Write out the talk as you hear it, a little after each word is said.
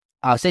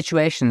Our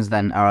situations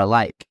then are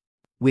alike.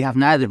 We have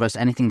neither of us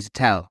anything to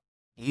tell.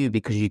 You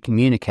because you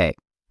communicate,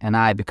 and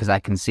I because I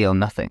conceal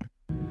nothing.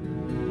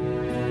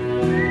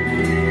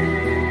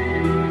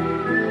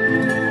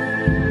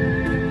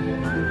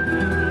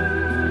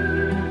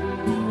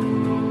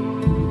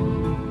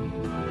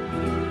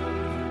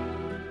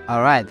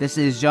 All right, this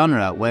is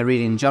Genre. We're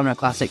reading genre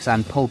classics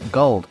and pulp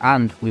gold,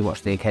 and we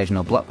watch the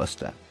occasional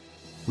blockbuster.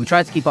 We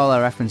try to keep all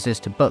our references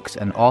to books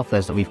and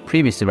authors that we've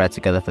previously read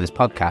together for this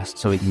podcast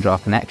so we can draw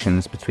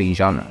connections between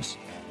genres.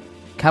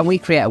 Can we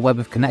create a web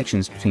of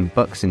connections between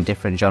books in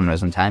different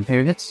genres and time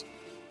periods?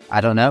 I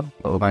don't know,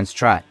 but we're going to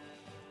try.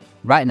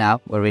 Right now,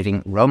 we're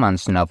reading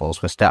romance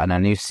novels. We're starting a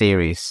new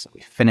series.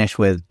 We finished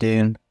with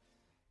Dune,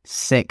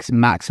 6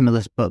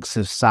 maximalist books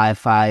of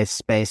sci-fi,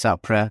 space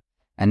opera,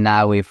 and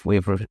now we've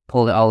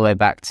pulled it all the way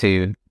back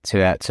to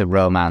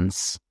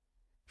romance,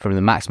 from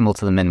the maximal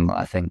to the minimal,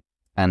 I think.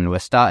 And we're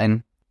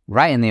starting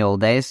right in the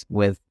old days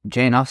with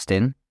Jane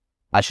Austen.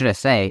 I should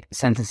say,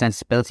 Sense and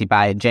Sensibility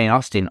by Jane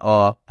Austen,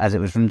 or as it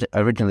was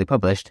originally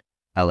published,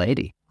 A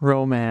Lady.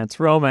 Romance.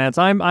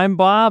 I'm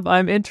Bob.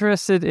 I'm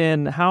interested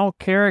in how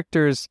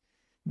characters,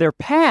 their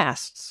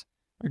pasts,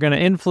 are going to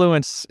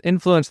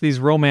influence these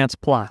romance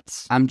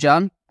plots. I'm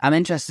John. I'm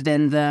interested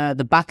in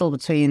the battle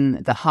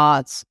between the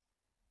heart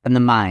and the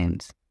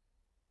mind,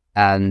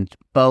 and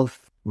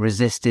both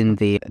resisting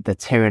the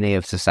tyranny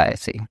of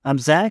society. I'm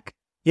Zach.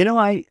 You know,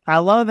 I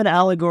love an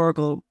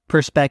allegorical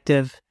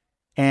perspective,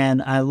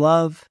 and I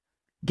love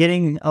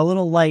getting a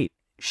little light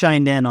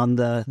shined in on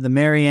the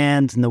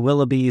Mariannes and the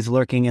Willoughbys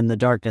lurking in the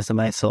darkness of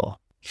my soul.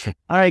 All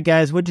right,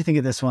 guys, what'd you think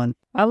of this one?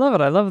 I love it.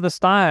 I love the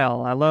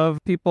style. I love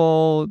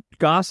people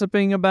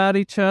gossiping about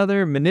each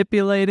other,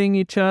 manipulating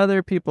each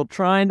other, people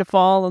trying to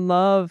fall in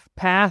love,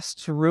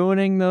 pasts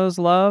ruining those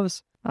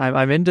loves.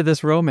 I'm into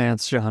this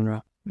romance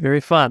genre.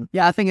 Very fun.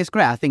 Yeah, I think it's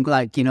great. I think,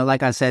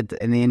 like I said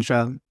in the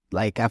intro,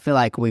 I feel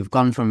like we've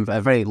gone from a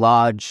very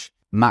large,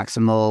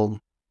 maximal,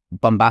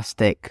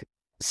 bombastic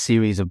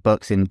series of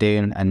books in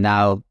Dune, and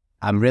now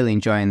I'm really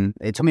enjoying.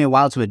 It took me a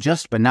while to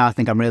adjust, but now I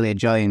think I'm really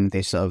enjoying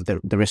this sort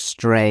of the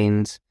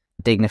restrained,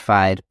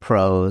 dignified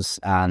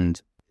prose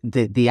and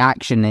the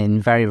action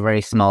in very,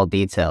 very small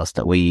details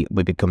that we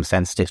become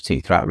sensitive to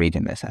throughout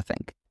reading this. I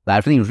think. I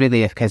think it's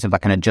really a case of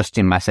an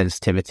adjusting my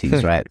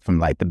sensitivities, right, from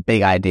the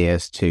big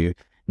ideas to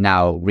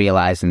now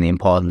realizing the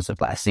importance of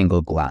a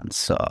single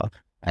glance or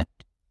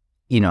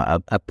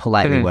a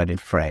politely worded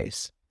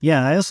phrase.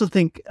 Yeah, I also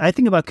think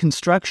about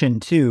construction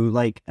too.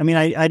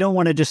 I don't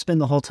want to just spend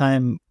the whole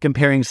time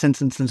comparing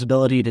Sense and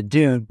Sensibility to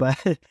Dune, but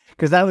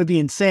because that would be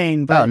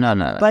insane. But,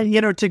 no.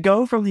 But to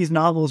go from these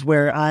novels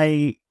where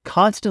I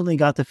constantly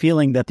got the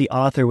feeling that the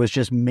author was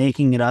just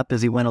making it up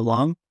as he went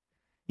along,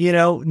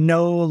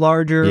 no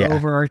larger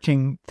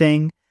overarching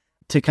thing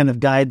to kind of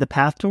guide the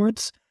path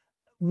towards.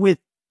 With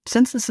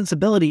Sense and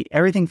Sensibility,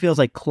 everything feels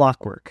like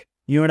clockwork.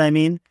 You know what I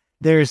mean?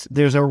 There's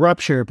a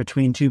rupture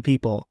between two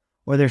people,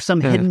 or there's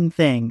some hidden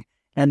thing,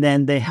 and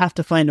then they have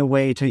to find a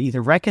way to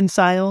either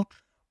reconcile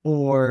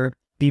or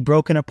be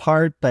broken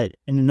apart, but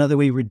in another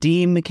way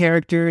redeem the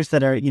characters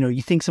that are,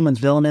 you think someone's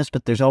villainous,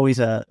 but there's always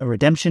a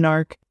redemption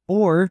arc,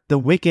 or the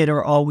wicked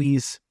are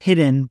always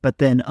hidden, but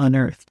then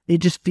unearthed. It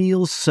just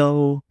feels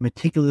so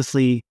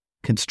meticulously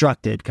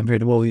constructed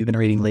compared to what we've been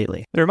reading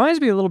lately. It reminds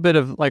me a little bit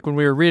of when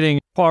we were reading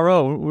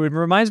Poirot. It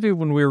reminds me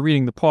when we were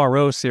reading the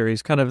Poirot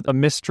series, kind of a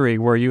mystery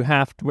where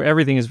where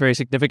everything is very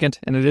significant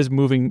and it is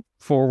moving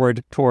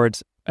forward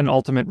towards an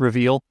ultimate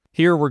reveal.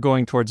 Here we're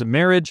going towards a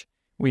marriage.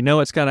 We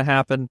know it's going to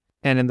happen.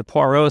 And in the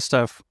Poirot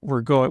stuff,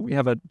 we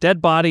have a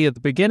dead body at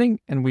the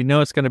beginning and we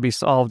know it's going to be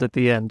solved at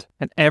the end.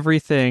 And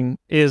everything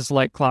is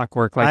like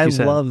clockwork, like you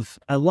said.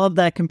 I love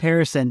that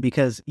comparison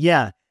because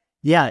it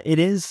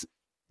is.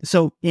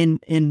 So in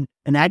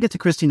an Agatha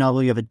Christie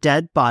novel, you have a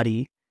dead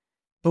body,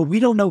 but we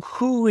don't know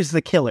who is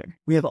the killer.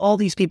 We have all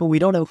these people. We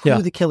don't know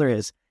who the killer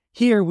is.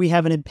 Here we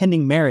have an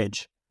impending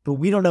marriage, but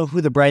we don't know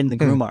who the bride and the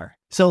groom are.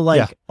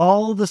 So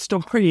all the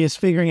story is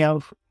figuring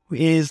out who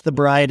is the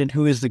bride and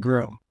who is the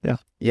groom. Yeah.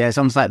 Yeah, it's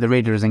almost like the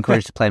reader is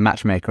encouraged to play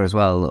matchmaker as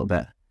well a little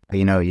bit.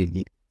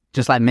 You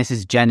just like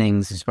Mrs.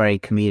 Jennings is very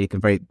comedic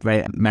and very,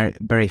 very,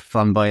 very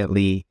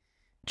flamboyantly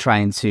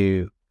trying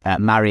to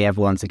marry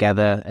everyone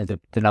together.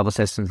 The novel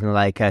says something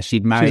like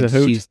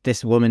she's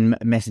this woman,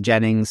 Miss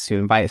Jennings, who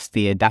invites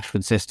the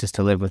Dashwood sisters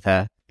to live with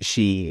her.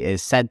 She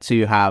is said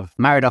to have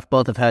married off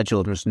both of her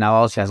children, so now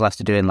all she has left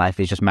to do in life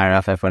is just marry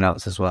off everyone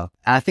else as well.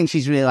 And I think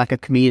she's really like a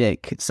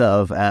comedic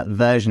sort of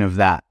version of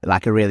that,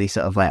 like a really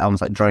sort of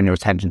almost like drawing your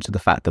attention to the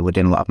fact that we're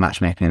doing a lot of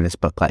matchmaking in this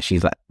book. Like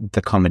she's like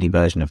the comedy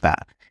version of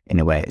that in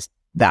a way. It's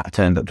that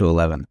turned up to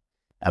 11.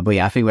 But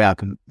yeah, I think we are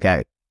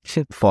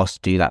forced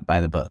to do that by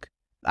the book.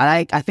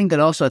 And I think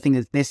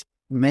that this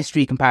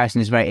mystery comparison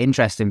is very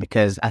interesting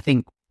because I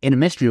think in a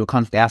mystery we're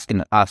constantly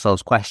asking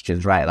ourselves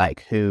questions, right?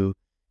 Like who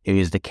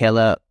is the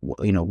killer?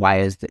 Why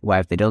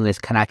have they done this?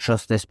 Can I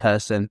trust this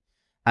person?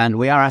 And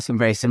we are asking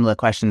very similar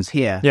questions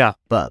here. Yeah.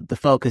 But the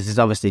focus is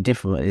obviously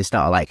different. It's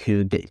not like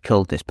who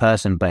killed this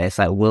person, but it's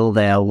like, will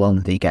they or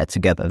won't they get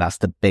together? That's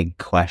the big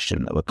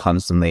question that we're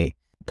constantly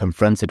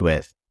confronted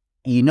with,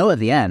 you know at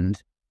the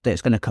end that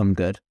it's going to come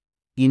good.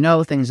 You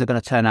know things are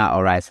going to turn out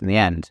all right in the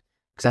end.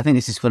 Because I think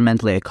this is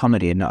fundamentally a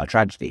comedy and not a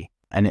tragedy.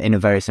 And in a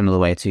very similar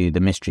way to the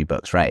mystery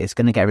books, right? It's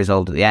going to get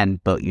resolved at the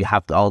end, but you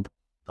have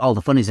all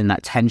the fun is in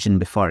that tension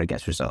before it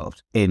gets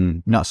resolved.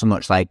 In not so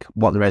much like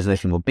what the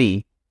resolution will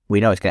be.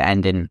 We know it's going to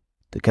end in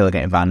the killer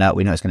getting found out.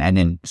 We know it's going to end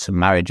in some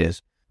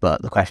marriages.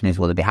 But the question is,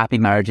 will there be happy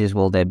marriages?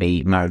 Will there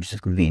be marriages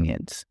of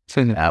convenience?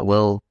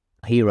 Will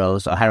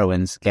heroes or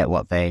heroines get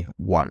what they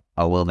want,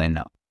 or will they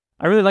not?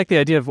 I really like the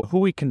idea of who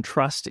we can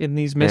trust in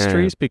these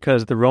mysteries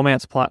because the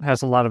romance plot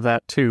has a lot of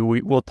that too.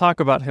 We'll talk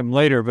about him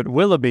later, but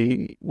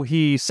Willoughby,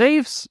 he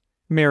saves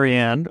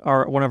Marianne,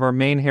 one of our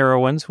main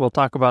heroines, we'll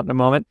talk about in a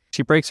moment.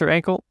 She breaks her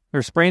ankle,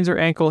 or sprains her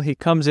ankle. He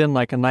comes in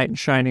like a knight in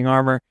shining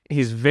armor.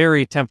 He's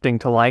very tempting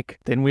to like.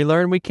 Then we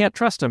learn we can't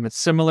trust him. It's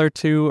similar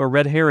to a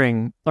red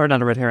herring, or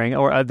not a red herring,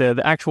 or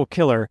the actual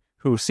killer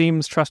who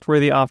seems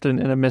trustworthy often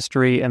in a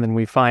mystery, and then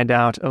we find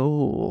out,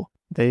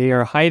 they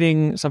are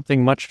hiding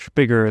something much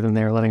bigger than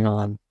they're letting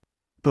on.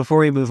 Before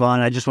we move on,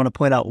 I just want to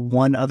point out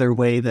one other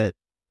way that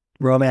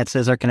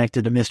romances are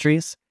connected to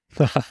mysteries.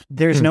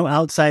 There's no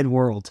outside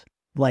world.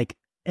 Like,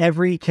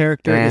 every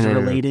character is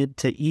related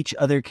to each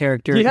other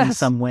character in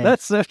some way.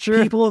 That's so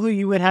true. People who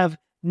you would have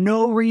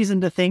no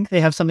reason to think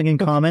they have something in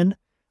common.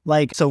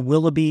 Like, so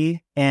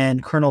Willoughby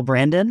and Colonel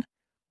Brandon.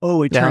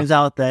 It turns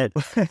out that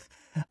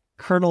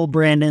Colonel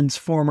Brandon's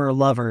former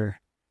lover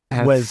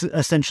was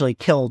essentially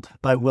killed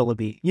by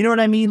Willoughby. You know what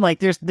I mean? Like,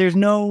 there's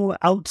no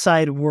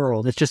outside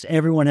world. It's just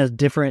everyone has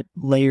different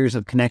layers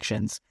of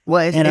connections.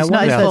 Well, it's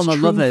not his former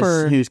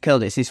lover's who's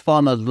killed. It's his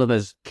former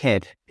lover's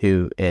kid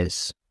who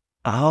is...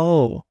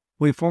 Oh,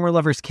 wait, former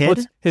lover's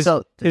kid?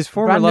 His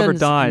former lover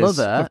dies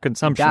of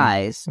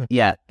consumption.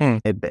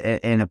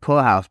 In a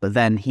poorhouse, but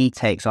then he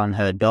takes on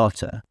her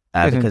daughter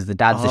because the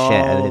dad's a shit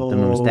and the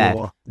mum's dead.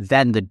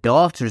 Then the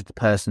daughter is the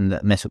person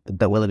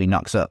that Willoughby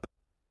knocks up.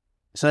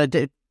 So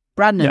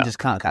Brandon just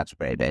can't catch a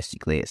break,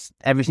 basically. It's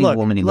every single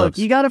woman he loves.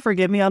 You got to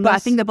forgive me on this. But I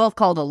think they're both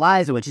called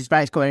Eliza, which is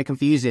very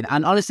confusing.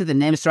 And honestly, the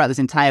names throughout this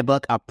entire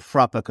book are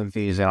proper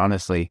confusing,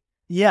 honestly.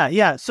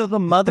 Yeah. So the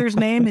mother's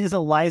name is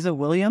Eliza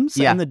Williams,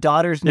 and the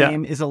daughter's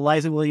name is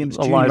Eliza Williams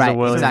Jr. Right,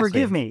 Williams. So exactly.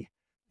 forgive me.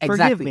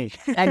 Exactly.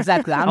 Forgive me.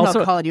 Exactly. I'm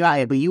not calling you out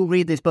here, but you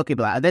read this book, you'll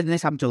be like, then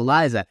this happened to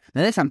Eliza,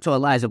 then this happened to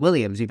Eliza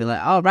Williams. You'd be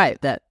like, oh, right,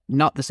 they're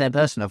not the same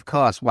person, of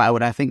course. Why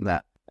would I think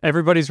that?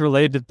 Everybody's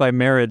related by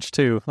marriage,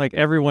 too. Like,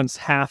 everyone's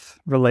half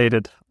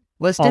related.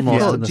 Well, it's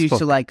difficult due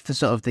to like the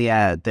sort of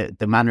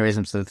the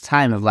mannerisms of the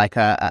time of like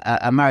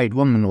a married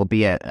woman will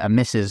be a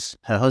Mrs.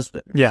 her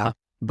husband. Yeah.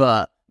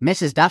 But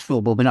Mrs.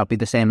 Dashwood will not be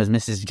the same as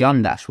Mrs.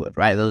 John Dashwood,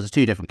 right? Those are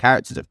two different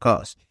characters, of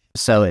course.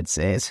 So it's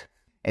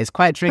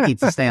quite tricky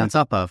to stay on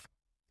top of.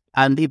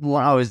 And people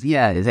won't always,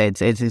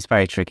 it's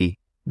very tricky.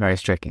 Very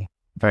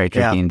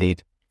tricky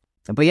indeed.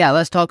 But yeah,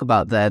 let's talk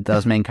about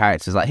those main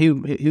characters. Like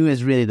who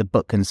is really the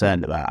book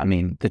concerned about? I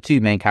mean, the two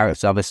main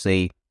characters,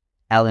 obviously,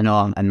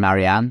 Eleanor and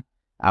Marianne.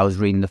 I was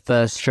reading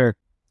the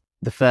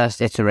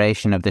first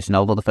iteration of this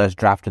novel. The first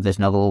draft of this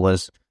novel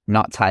was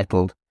not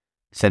titled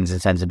Sense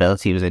and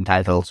Sensibility. It was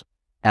entitled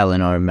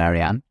Eleanor and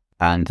Marianne,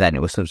 and then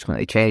it was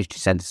subsequently changed to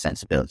Sense and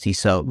Sensibility.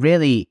 So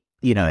really,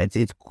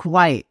 it's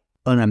quite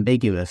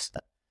unambiguous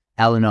that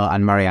Eleanor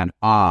and Marianne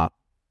are,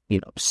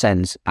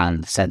 sense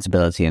and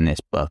sensibility in this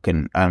book,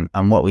 and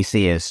what we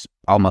see is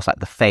almost like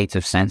the fate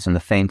of sense and the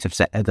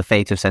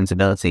fate of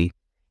sensibility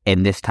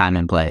in this time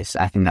and place.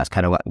 I think that's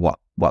kind of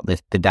what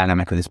the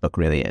dynamic of this book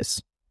really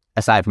is,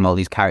 aside from all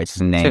these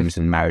characters and names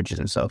and marriages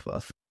and so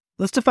forth.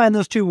 Let's define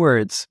those two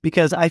words,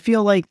 because I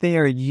feel like they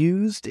are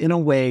used in a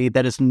way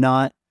that is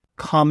not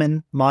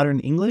common modern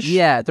English.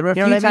 Yeah, there are a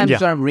few times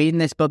where I'm reading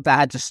this book that I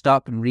had to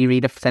stop and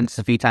reread a sentence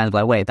a few times,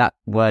 like, wait, that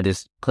word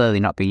is clearly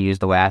not being used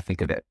the way I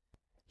think of it.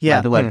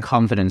 Yeah. The word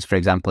confidence, for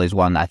example, is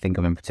one I think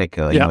of in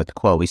particular. With the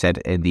quote we said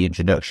in the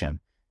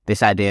introduction.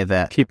 This idea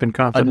that... keeping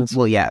confidence.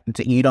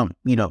 You don't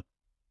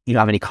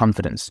have any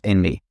confidence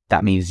in me.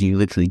 That means you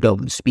literally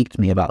don't speak to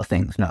me about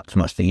things, not so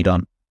much that you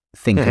don't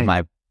think of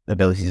my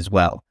abilities as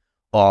well.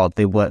 Or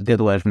the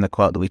other word from the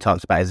quote that we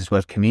talked about is this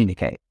word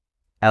communicate.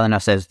 Eleanor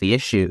says the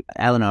issue,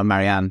 Eleanor and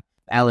Marianne,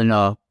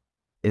 Eleanor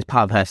is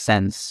part of her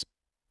sense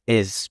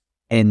is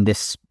in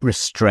this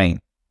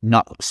restraint,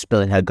 not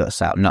spilling her guts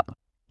out, not,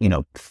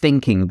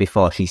 thinking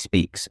before she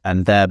speaks,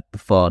 and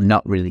therefore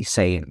not really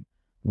saying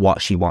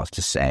what she wants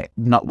to say,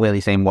 not really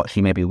saying what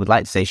she maybe would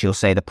like to say. She'll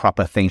say the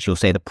proper thing. She'll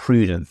say the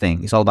prudent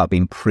thing. It's all about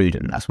being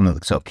prudent. That's one of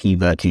the sort of key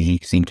virtues you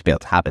seem to be able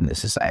to have in this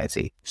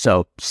society.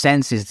 So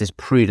sense is this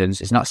prudence.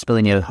 It's not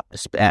spilling your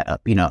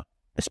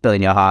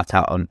heart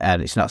out on,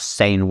 it's not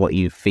saying what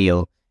you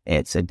feel.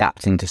 It's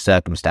adapting to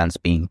circumstance,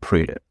 being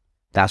prudent.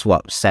 That's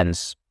what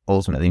sense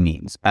ultimately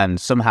means. And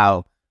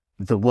somehow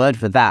the word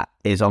for that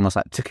is almost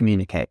like to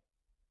communicate,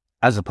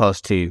 as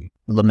opposed to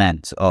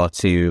lament or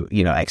to,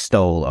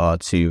 extol or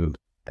to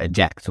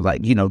eject,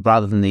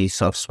 rather than these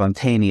sort of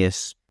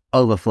spontaneous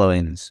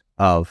overflowings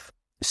of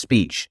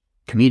speech.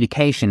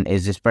 communication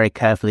is this very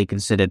carefully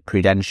considered,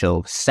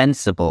 prudential,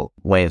 sensible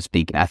way of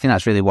speaking. I think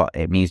that's really what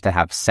it means to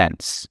have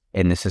sense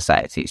in the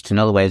society. It's to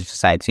know the ways of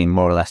society and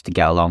more or less to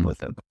get along with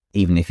them,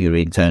 even if you're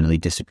internally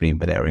disagreeing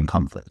with it or in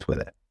conflict with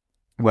it.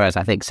 Whereas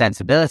I think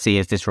sensibility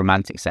is this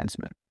romantic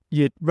sentiment.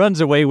 It runs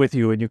away with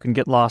you and you can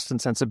get lost in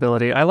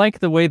sensibility. I like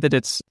the way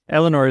that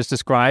Eleanor has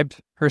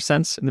described her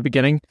sense in the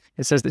beginning.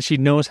 It says that she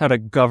knows how to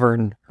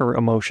govern her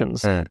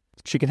emotions.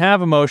 She can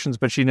have emotions,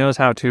 but she knows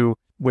how to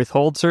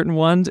withhold certain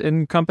ones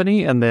in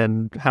company and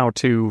then how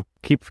to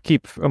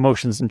keep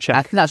emotions in check.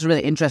 I think that's a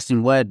really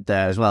interesting word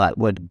there as well, that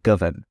word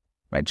govern,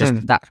 right?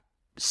 Just that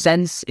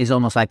sense is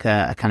almost like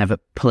a kind of a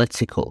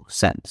political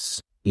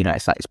sense. You know,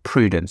 it's like it's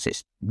prudence,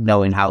 it's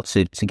knowing how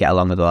to get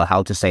along with or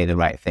how to say the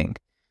right thing.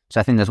 So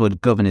I think this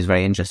word govern is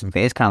very interesting.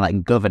 It's kind of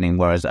like governing,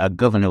 whereas a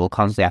governor will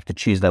constantly have to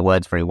choose their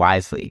words very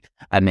wisely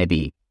and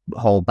maybe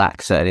hold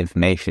back certain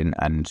information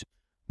and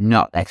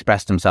not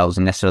express themselves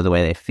in necessarily the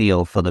way they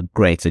feel for the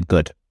greater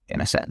good, in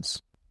a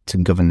sense, to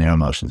govern their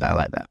emotions. I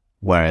like that.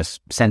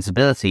 Whereas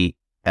sensibility,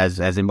 as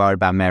embodied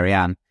by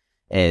Marianne,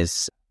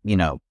 is, you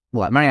know,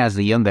 well, Marianne is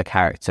the younger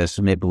character,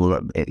 so maybe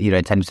we'll, you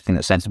know, tend to think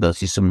that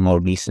sensibility is some more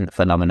recent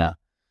phenomena.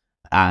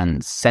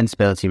 And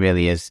sensibility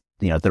really is,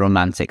 you know, the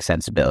romantic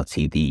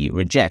sensibility, the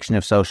rejection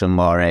of social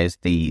mores,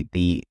 the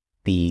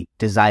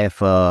desire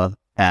for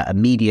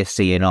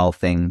immediacy in all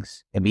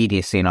things,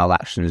 immediacy in all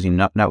actions, you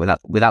know, not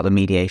without the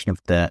mediation of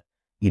the,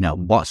 you know,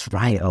 what's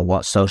right or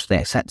what's socially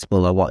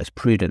acceptable or what is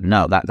prudent.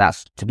 No,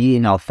 that's to be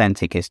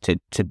inauthentic is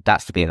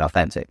that's to be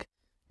inauthentic.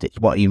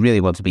 What you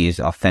really want to be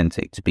is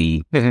authentic, to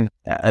be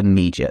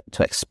immediate,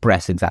 to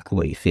express exactly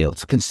what you feel,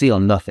 to conceal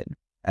nothing,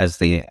 as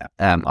the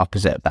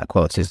opposite of that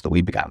quote is that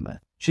we began with.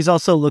 She's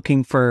also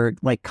looking for,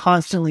 like,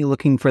 constantly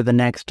looking for the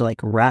next, like,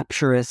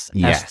 rapturous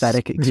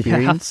aesthetic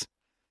experience.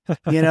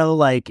 You know,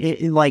 like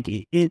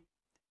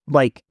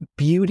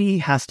beauty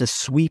has to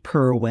sweep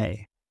her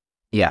away.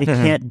 Yeah. It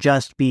can't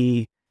just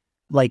be,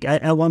 like,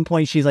 at one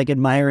point she's, like,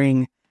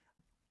 admiring,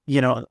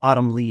 you know,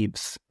 autumn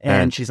leaves.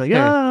 And she's like,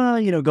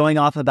 you know, going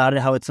off about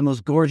it, how it's the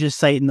most gorgeous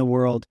sight in the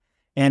world.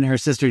 And her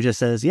sister just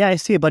says, yeah, I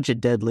see a bunch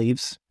of dead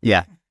leaves.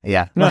 Yeah.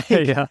 Like,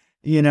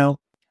 you know,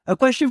 a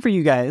question for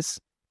you guys.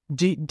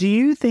 Do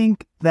you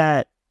think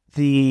that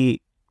the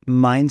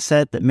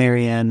mindset that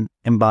Marianne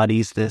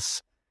embodies,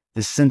 this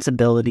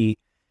sensibility,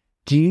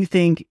 do you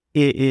think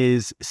it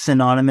is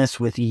synonymous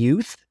with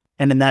youth?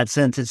 And in that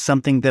sense, it's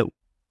something that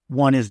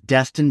one is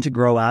destined to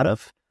grow out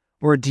of?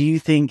 Or do you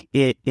think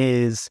it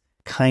is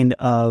kind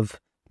of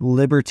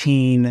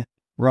libertine,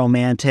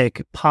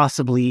 romantic,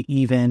 possibly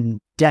even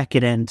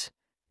decadent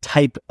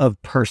type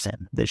of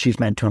person that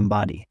she's meant to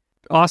embody?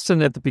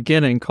 Austen at the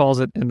beginning calls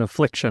it an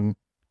affliction,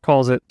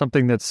 calls it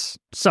something that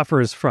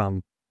suffers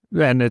from.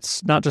 And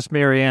it's not just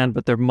Marianne,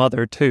 but their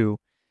mother too.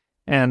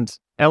 And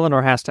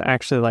Eleanor has to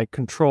actually, like,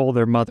 control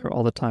their mother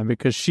all the time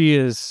because she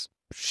is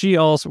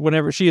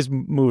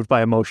moved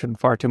by emotion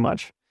far too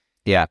much.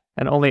 Yeah.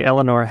 And only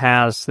Eleanor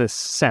has this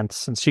sense,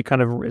 since she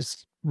kind of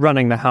is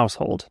running the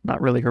household,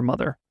 not really her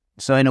mother.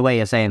 So in a way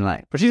you're saying,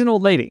 like... But she's an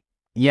old lady.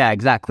 Yeah,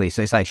 exactly.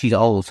 So it's like she's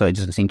old, so it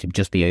doesn't seem to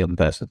just be a young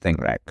person thing,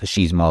 right? Because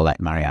she's more like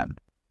Marianne.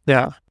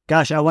 Yeah.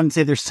 Gosh, I wouldn't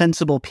say there's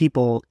sensible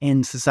people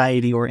in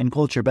society or in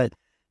culture, but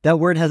that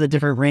word has a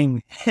different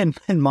ring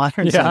in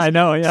modern sense. Yeah, I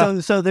know, yeah.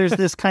 So there's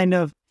this kind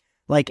of,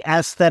 like,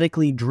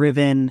 aesthetically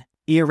driven,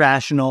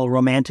 irrational,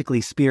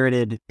 romantically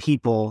spirited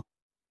people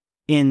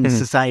in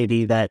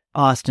society that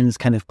Austen's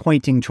kind of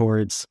pointing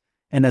towards,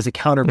 and as a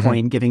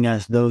counterpoint, giving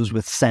us those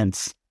with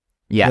sense.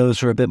 Yeah. Those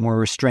who are a bit more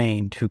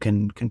restrained, who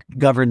can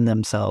govern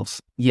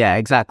themselves. Yeah,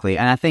 exactly.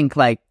 And I think,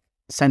 like,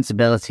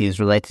 sensibility is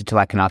related to,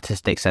 like, an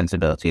artistic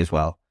sensibility as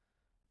well.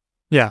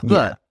 Yeah.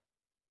 But,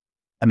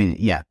 I mean,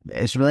 yeah,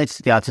 it's related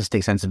to the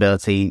artistic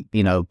sensibility.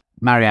 You know,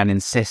 Marianne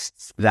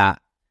insists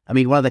that, I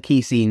mean, one of the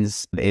key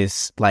scenes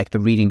is, like, the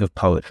reading of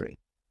poetry.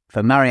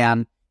 For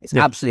Marianne, it's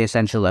absolutely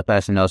essential that a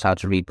person knows how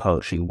to read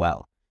poetry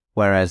well.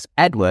 Whereas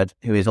Edward,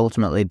 who is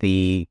ultimately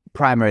the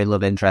primary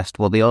love interest,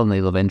 well, the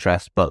only love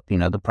interest, but, you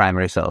know, the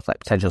primary sort of, like,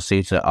 potential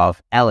suitor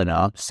of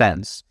Eleanor,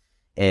 Sense,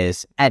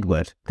 is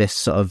Edward, this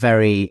sort of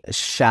very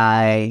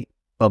shy,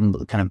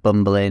 kind of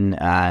bumbling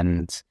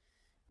and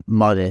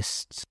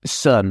modest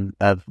son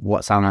of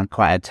what sounds like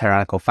quite a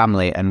tyrannical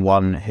family, and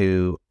one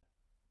who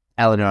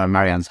Eleanor and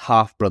Marianne's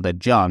half-brother,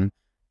 John,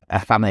 a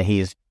family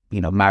he's,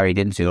 you know, married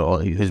into, or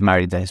who's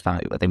married to his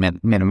family, but they made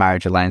a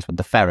marriage alliance with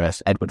the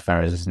Ferrers. Edward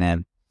Ferrers is his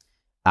name.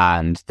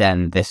 And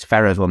then this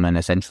Ferrers woman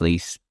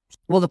essentially...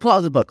 Well, the plot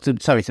of the book, to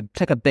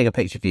take a bigger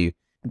picture view, at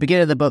the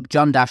beginning of the book,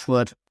 John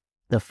Dashwood,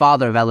 the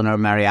father of Eleanor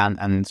and Marianne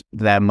and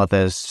their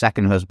mother's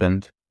second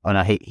husband, oh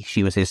no,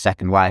 she was his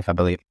second wife, I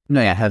believe.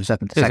 No, yeah, her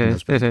second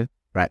husband.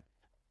 Right.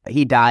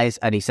 He dies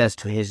and he says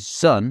to his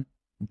son,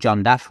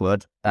 John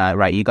Dashwood,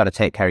 right, you got to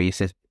take care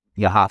of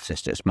your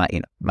half-sisters,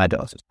 my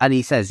daughters. And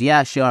he says,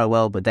 yeah, sure, I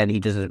will, but then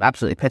he does an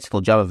absolutely pitiful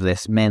job of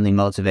this, mainly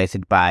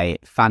motivated by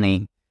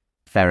Fanny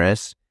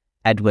Ferrers,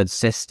 Edward's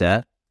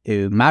sister,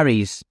 who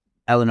marries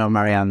Eleanor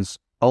Marianne's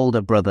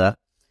older brother,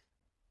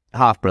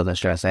 half-brother,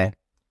 should I say.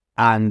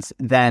 And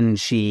then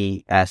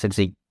she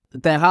essentially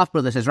their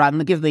half-brother says, right, I'm going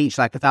to give them each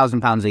like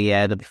 £1,000 a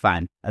year, they'll be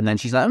fine. And then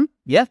she's like,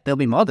 yeah, they'll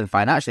be more than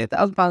fine, actually.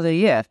 £1,000 a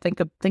year, think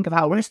of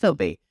how rich they'll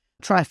be.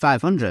 Try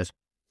 500.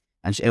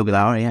 And he'll be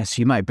like, oh, yes,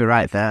 you might be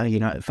right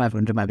there.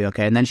 500 might be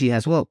okay. And then she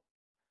says, well,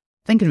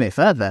 thinking of it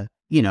further,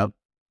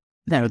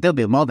 they'll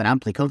be more than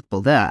amply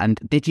comfortable there. And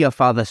did your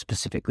father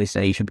specifically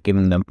say you should be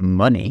giving them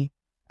money?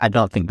 I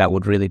don't think that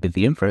would really be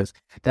the inference.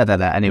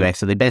 Anyway,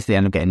 so they basically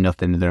end up getting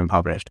nothing. They're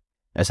impoverished,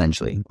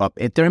 essentially. But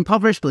if they're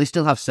impoverished, but they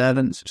still have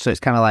servants. So it's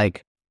kind of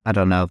like, I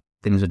don't know,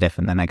 things are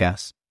different then, I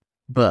guess.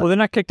 But they're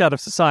not kicked out of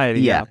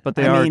society, but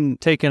they are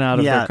taken out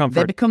of their comfort.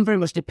 They become very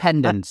much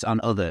dependent on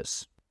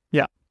others.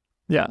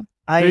 Yeah.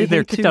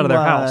 They're kicked out of their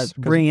house.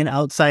 Bring in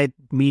outside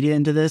media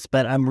into this,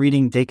 but I'm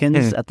reading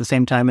Dickens at the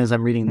same time as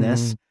I'm reading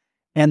this.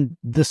 And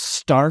the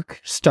stark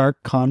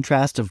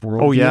contrast of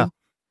worldview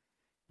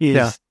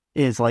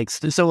is like,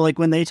 so like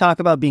when they talk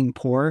about being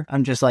poor,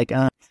 I'm just like,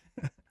 you're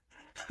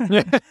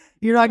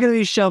not going to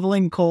be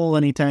shoveling coal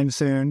anytime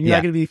soon. You're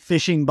not going to be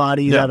fishing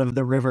bodies out of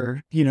the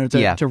river,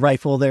 to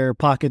rifle their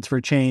pockets for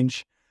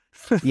change.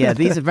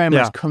 These are very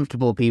much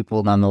comfortable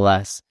people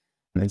nonetheless.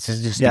 It's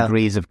just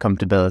degrees of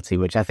comfortability,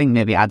 which I think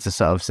maybe adds a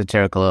sort of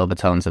satirical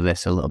overtone to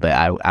this a little bit,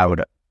 I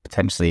would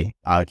potentially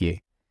argue.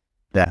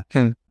 But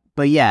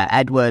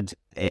Edward,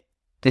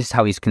 this is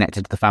how he's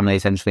connected to the family,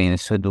 essentially, and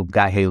it's the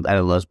guy who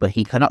Ella loves, but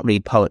he cannot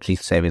read poetry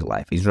to save his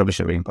life. He's rubbish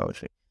at reading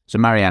poetry. So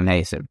Marianne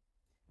hates him.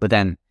 But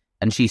then,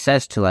 and she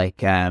says to,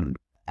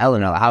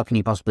 Eleanor, how can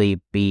you possibly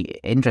be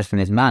interested in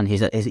this man? He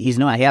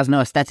has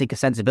no aesthetic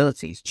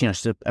sensibilities.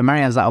 So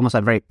Marianne's almost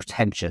very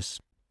pretentious.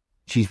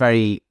 She's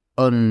very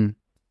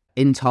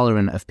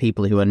intolerant of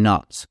people who are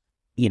not,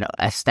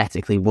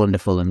 aesthetically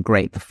wonderful and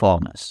great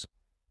performers.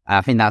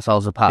 I think that's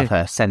also part of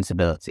her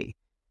sensibility.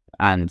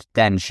 And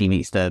then she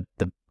meets the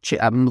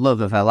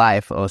love of her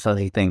life, or so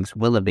he thinks,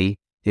 Willoughby,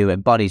 who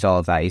embodies all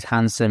of that. He's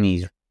handsome,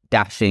 he's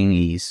dashing,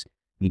 he's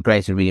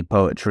great at reading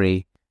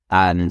poetry,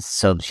 and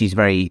so she's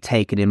very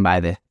taken in by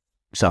the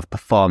sort of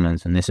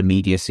performance and this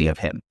immediacy of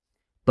him.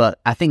 But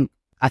I think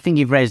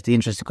you've raised the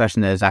interesting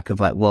question there, Zach, of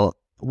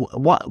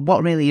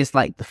what really is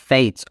the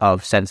fate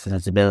of sense and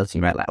sensibility,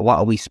 right? What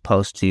are we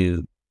supposed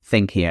to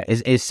think here?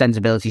 Is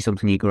sensibility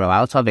something you grow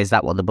out of? Is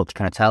that what the book's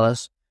trying to tell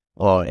us?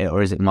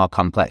 Or is it more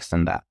complex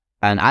than that?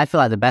 And I feel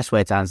like the best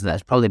way to answer that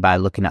is probably by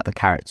looking at the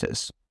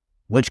characters.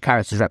 Which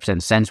characters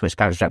represent sense? Which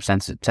characters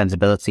represent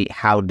sensibility?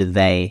 How do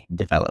they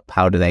develop?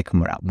 How do they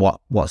come around?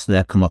 What's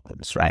their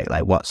comeuppance, right?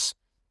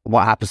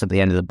 What happens at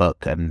the end of the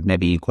book? And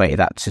maybe equate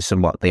that to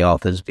somewhat the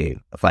author's view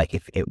of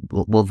if it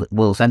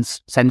will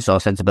sense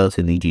or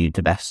sensibility lead you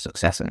to best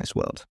success in this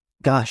world?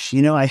 Gosh,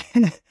 I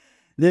feel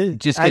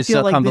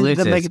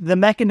the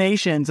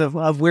machinations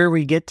of where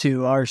we get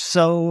to are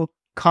so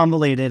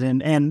convoluted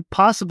and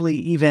possibly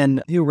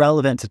even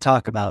irrelevant to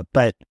talk about.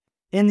 But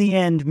in the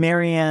end,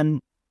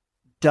 Marianne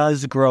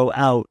does grow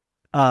out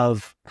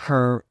of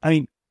her.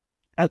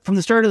 From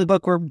the start of the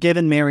book, we're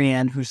given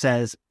Marianne who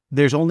says,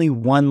 there's only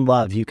one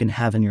love you can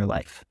have in your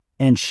life.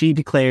 And she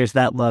declares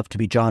that love to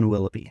be John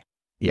Willoughby.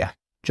 Yeah.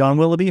 John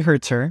Willoughby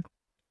hurts her.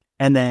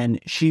 And then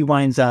she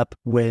winds up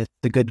with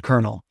the good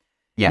colonel.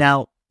 Yeah.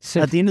 Now,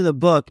 at the end of the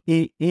book,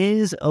 it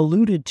is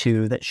alluded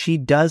to that she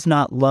does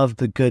not love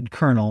the good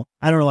colonel.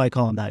 I don't know why I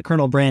call him that,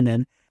 Colonel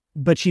Brandon,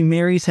 but she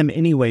marries him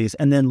anyways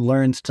and then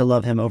learns to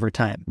love him over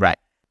time. Right.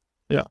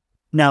 Yeah.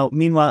 Now,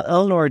 meanwhile,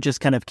 Eleanor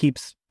just kind of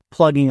keeps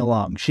plugging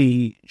along.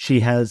 She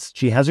has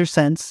her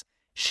sense.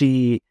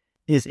 She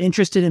is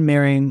interested in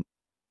marrying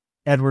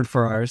Edward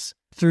Ferrars.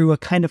 Through a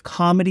kind of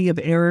comedy of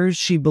errors,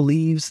 she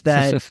believes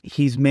that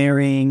he's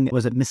marrying,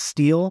 was it Miss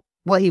Steele?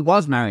 Well, he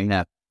was marrying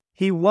her.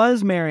 He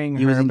was marrying her.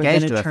 He was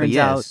engaged to her for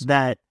years.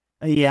 Then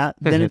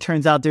it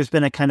turns out there's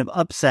been a kind of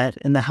upset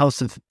in the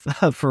house of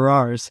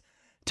Ferrars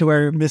to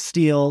where Miss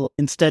Steele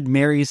instead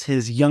marries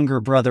his younger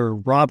brother,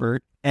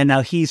 Robert, and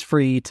now he's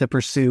free to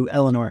pursue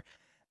Eleanor.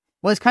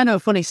 Well, it's kind of a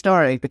funny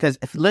story because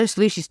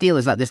Lucy Steele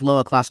is this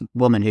lower class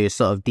woman who is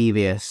sort of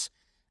devious,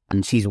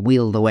 and she's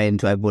wheeled away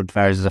into Edward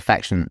Ferrars'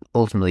 affection,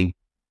 ultimately,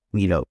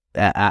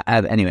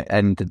 anyway,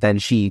 and then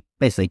she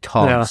basically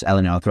taunts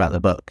Eleanor throughout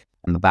the book.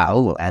 And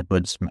about,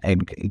 Edward's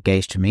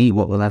engaged to me,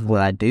 what will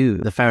I do?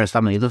 The Ferrars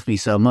family love me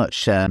so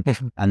much. And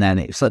then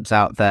it slips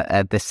out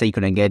that this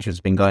secret engagement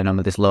has been going on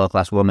with this lower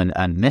class woman,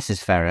 and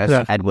Mrs.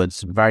 Ferrars,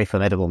 Edward's very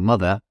formidable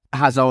mother,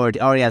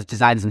 already has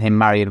designs on him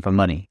marrying for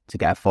money to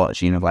get a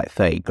fortune of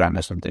 30 grand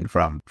or something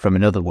from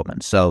another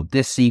woman. So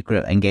this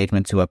secret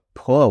engagement to a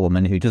poor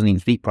woman who doesn't even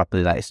speak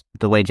properly,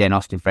 the way Jane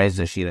Austen phrases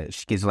her, she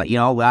gives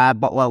all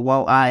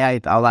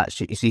that.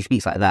 She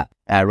speaks like that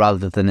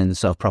rather than in the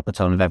sort of proper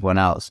tone of everyone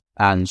else.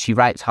 And she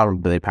writes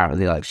horribly,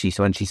 apparently.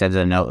 When she sends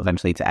a note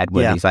eventually to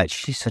Edward, he's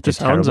she's such a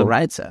terrible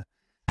writer.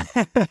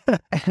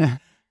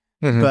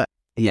 But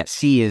yeah,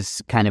 she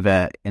is kind of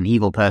an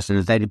evil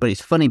person, but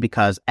it's funny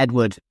because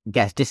Edward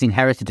gets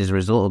disinherited as a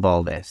result of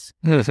all this.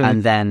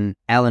 And then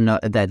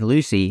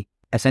Lucy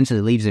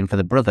essentially leaves him for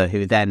the brother,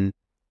 who then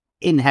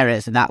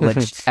inherits that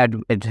which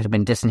Edward had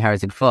been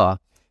disinherited for,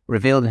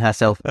 revealing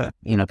herself,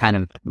 kind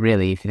of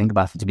really, if you think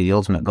about it, to be the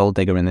ultimate gold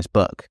digger in this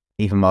book.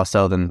 even more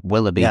so than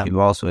Willoughby, who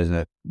also is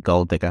a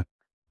gold digger.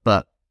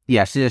 But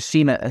yeah, she's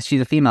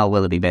a female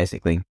Willoughby,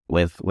 basically,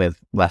 with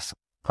less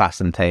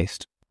class and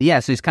taste. Yeah,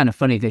 so it's kind of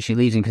funny that she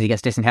leaves him because he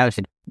gets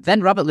disinherited.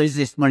 Then Robert loses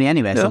his money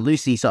anyway, so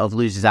Lucy sort of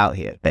loses out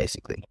here,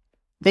 basically.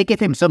 They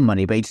give him some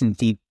money, but he doesn't.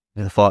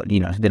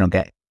 They don't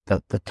get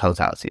the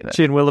totality of it.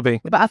 She and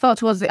Willoughby. But I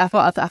thought I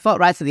thought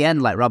right to the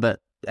end, like Robert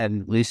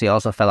and Lucy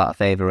also fell out of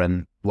favor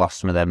and lost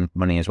some of their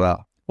money as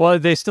well. Well,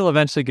 they still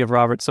eventually give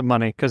Robert some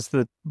money because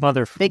the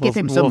mother give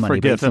him some money,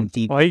 forgive him.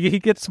 Well, he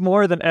gets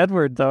more than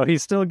Edward, though. He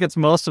still gets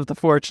most of the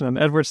fortune, and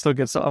Edward still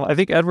gets. I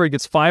think Edward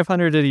gets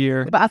 500 a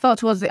year. But I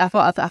thought I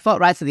thought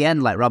right to the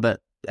end, like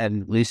Robert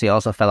and Lucy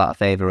also fell out of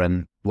favor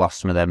and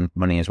lost some of their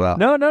money as well.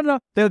 No.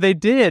 They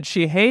did.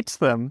 She hates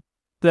them.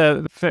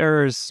 The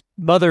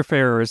mother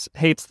Ferrers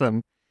hates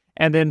them,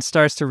 and then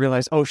starts to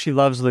realize, oh, she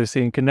loves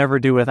Lucy and can never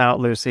do without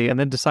Lucy, and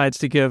then decides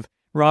to give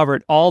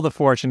Robert all the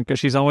fortune because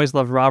she's always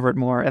loved Robert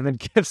more, and then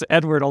gives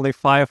Edward only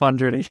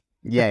 500.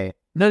 Yeah.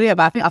 No, yeah,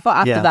 but I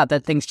thought after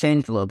that things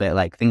changed a little bit.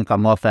 Like things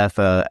got more fair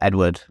for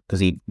Edward because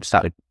he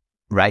started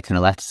writing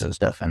the letters and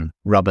stuff, and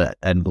Robert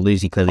and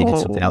Lucy clearly did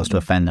something else to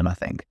offend them, I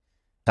think.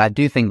 So I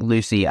do think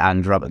Lucy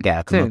and Robert get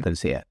a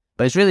comeuppance here.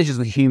 But it's really just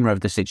the humour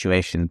of the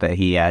situation that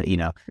he,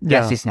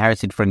 gets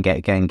disinherited from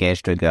getting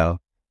engaged to a girl.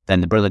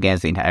 Then the brother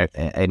gets the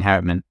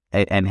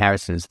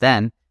inheritance.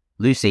 Then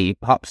Lucy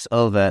hops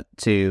over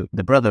to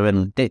the brother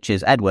and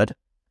ditches Edward,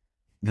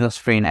 thus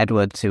freeing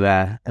Edward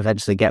to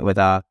eventually get with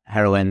our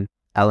heroine,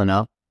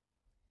 Eleanor,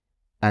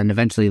 and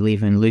eventually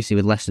leaving Lucy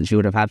with less than she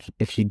would have had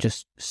if she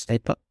just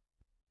stayed put.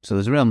 So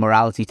there's a real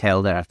morality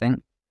tale there, I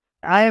think.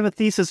 I have a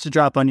thesis to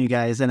drop on you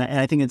guys, and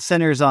I think it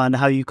centers on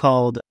how you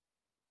called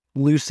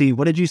Lucy,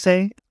 what did you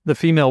say? The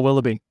female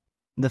Willoughby.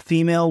 The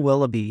female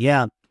Willoughby,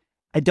 yeah.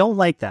 I don't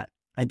like that.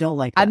 I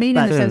mean,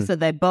 in the sense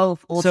that they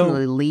both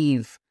ultimately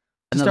leave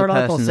another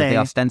person that they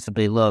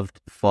ostensibly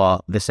loved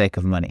for the sake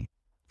of money.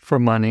 For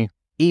money.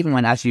 Even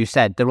when, as you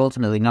said, they're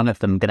ultimately none of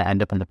them going to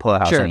end up in the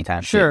poorhouse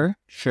anytime soon.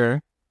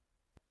 Sure.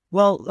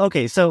 Well,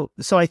 okay, so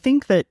I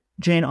think that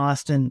Jane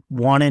Austen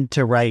wanted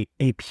to write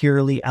a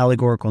purely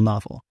allegorical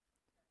novel.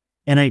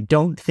 And I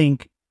don't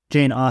think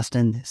Jane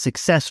Austen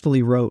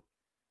successfully wrote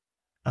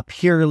a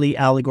purely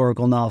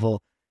allegorical novel.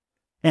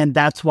 And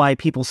that's why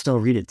people still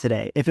read it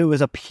today. If it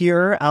was a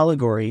pure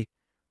allegory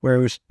where it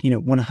was,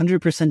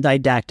 100%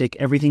 didactic,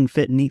 everything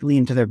fit neatly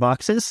into their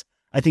boxes,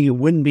 I think it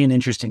wouldn't be an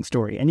interesting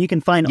story. And you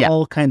can find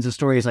all kinds of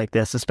stories like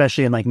this,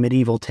 especially in like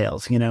medieval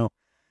tales,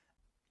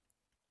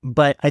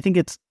 But I think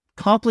it's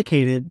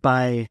complicated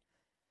by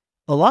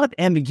a lot of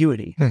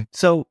ambiguity.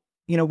 So,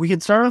 we can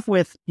start off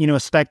with, a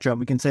spectrum.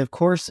 We can say, of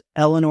course,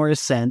 Eleanor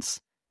is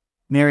sense,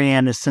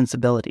 Marianne is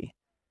sensibility.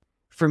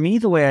 For me,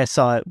 the way I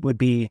saw it would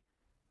be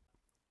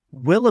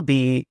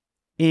Willoughby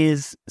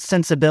is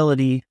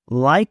sensibility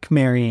like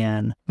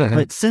Marianne,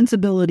 but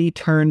sensibility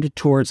turned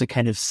towards a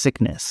kind of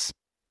sickness,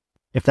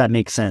 if that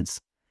makes sense.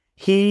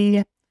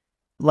 He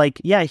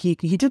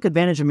took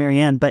advantage of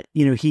Marianne, but,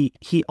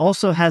 he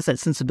also has that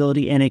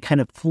sensibility and it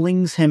kind of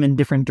flings him in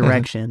different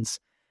directions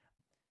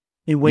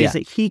in ways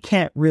that he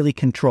can't really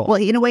control.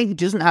 Well, in a way, he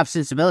doesn't have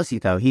sensibility,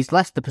 though. He's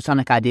less the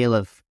platonic ideal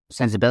of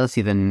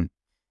sensibility than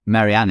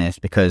Marianne is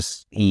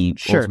because he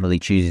ultimately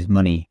chooses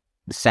money,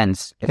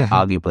 sense,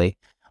 arguably,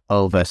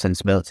 over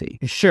sensibility.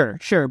 Sure.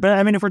 But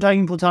I mean, if we're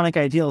talking platonic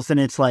ideals, then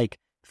it's like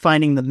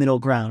finding the middle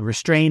ground,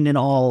 restrained in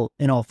all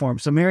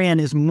forms. So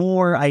Marianne is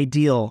more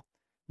ideal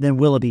than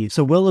Willoughby.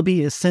 So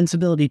Willoughby is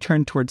sensibility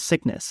turned towards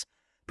sickness.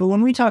 But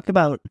when we talk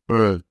about,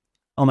 oh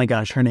my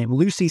gosh, her name,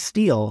 Lucy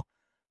Steele,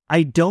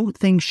 I don't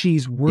think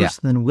she's worse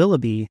than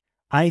Willoughby.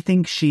 I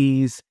think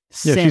she's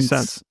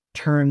sense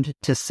turned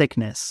to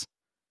sickness.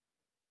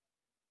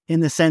 In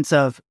the sense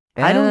of,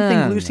 I don't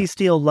think Lucy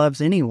Steele loves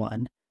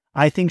anyone.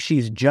 I think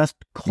she's just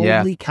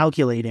coldly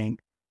calculating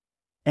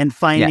and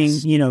finding,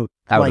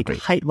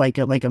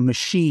 like a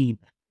machine,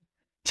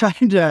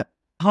 trying to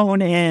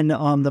hone in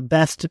on the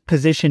best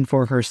position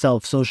for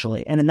herself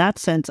socially. And in that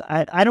sense,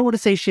 I don't want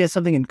to say she has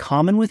something in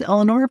common with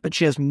Eleanor, but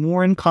she has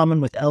more in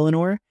common with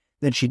Eleanor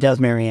than she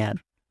does Marianne.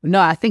 No,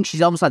 I think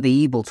she's almost like the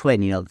evil twin,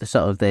 the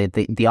sort of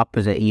the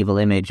opposite evil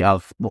image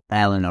of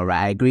Eleanor,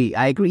 right?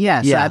 I agree.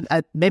 Yeah. So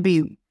I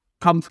maybe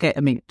complicate.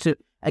 I mean,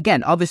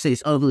 again, obviously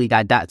it's overly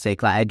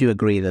didactic. Like I do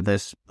agree that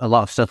there's a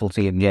lot of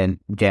subtlety in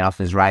Jane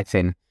Austen's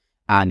writing,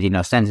 and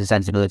sense and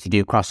sensibility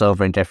do cross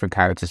over in different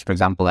characters. For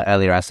example,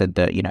 earlier I said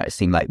that it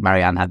seemed like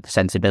Marianne had the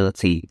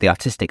sensibility, the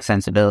artistic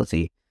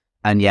sensibility,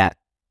 and yet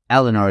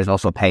Eleanor is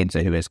also a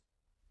painter who is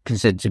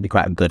considered to be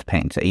quite a good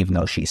painter, even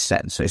though she's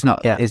sense. So it's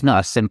not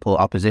a simple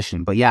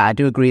opposition. But yeah, I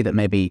do agree that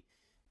maybe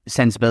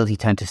sensibility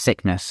turned to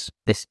sickness.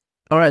 We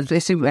have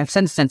sense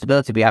and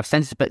sensibility, we have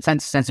sense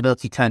and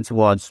sensibility turned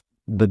towards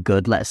the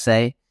good, let's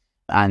say,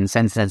 and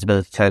sense and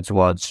sensibility turned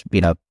towards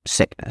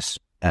sickness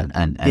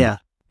and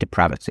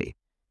depravity.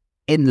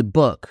 In the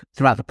book,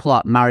 throughout the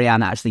plot,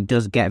 Marianne actually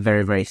does get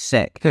very, very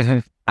sick.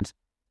 And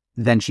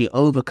then she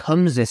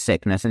overcomes this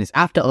sickness, and it's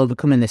after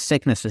overcoming this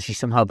sickness that she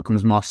somehow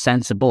becomes more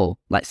sensible,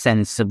 like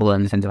sensible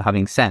in the sense of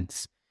having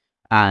sense.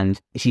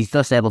 And she's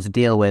thus able to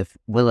deal with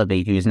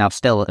Willoughby, who is now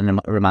still a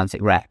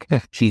romantic wreck.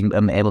 She's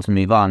able to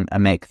move on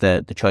and make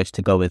the choice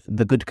to go with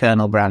the good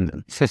Colonel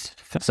Brandon.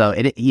 So,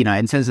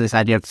 in terms of this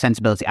idea of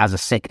sensibility as a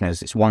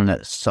sickness, it's one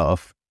that sort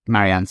of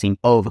Marianne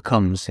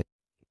overcomes,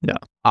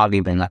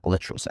 arguably in like a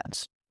literal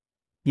sense.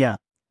 Yeah.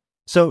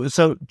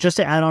 So just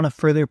to add on a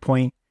further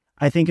point,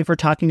 I think if we're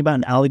talking about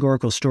an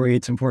allegorical story,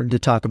 it's important to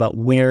talk about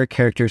where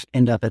characters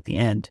end up at the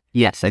end.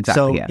 Yes,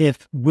 exactly. So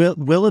if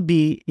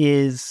Willoughby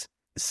is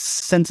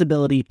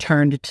sensibility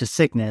turned to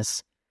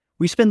sickness,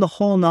 we spend the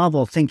whole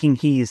novel thinking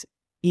he's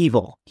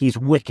evil, he's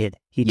wicked,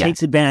 he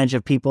takes advantage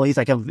of people. He's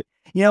like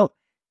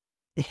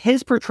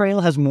his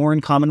portrayal has more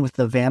in common with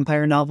the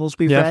vampire novels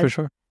we've read for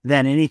sure.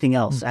 than anything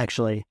else.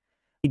 Actually,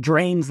 he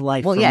drains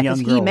life from young girls.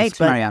 He makes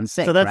Marianne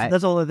sick. So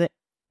that's all of it.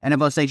 And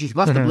everyone's saying she's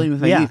lost the bloom of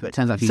her youth, but it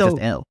turns out she's just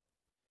ill.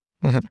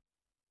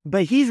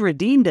 But he's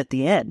redeemed at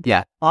the end.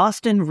 Yeah,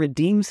 Austen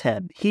redeems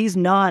him. He's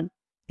not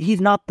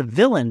the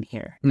villain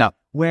here. No.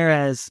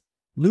 Whereas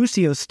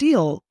Lucio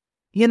Steele,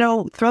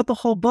 throughout the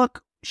whole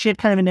book, she had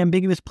kind of an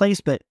ambiguous place.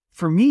 But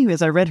for me,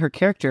 as I read her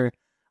character,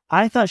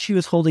 I thought she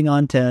was holding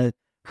on to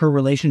her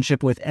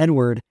relationship with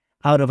Edward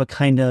out of a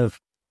kind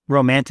of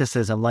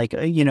romanticism. Like,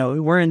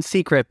 we're in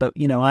secret, but,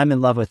 I'm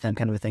in love with them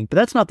kind of a thing. But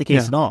that's not the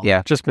case at all.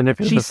 Yeah. Just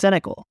manipulative. She's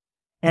cynical.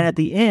 And at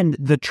the end,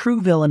 the true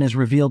villain is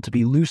revealed to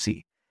be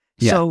Lucy.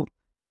 Yeah. So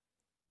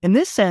in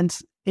this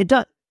sense, it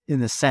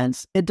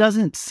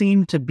doesn't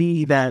seem to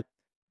be that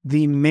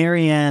the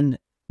Marianne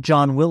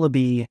John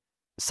Willoughby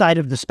side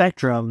of the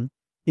spectrum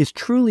is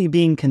truly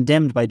being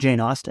condemned by Jane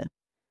Austen.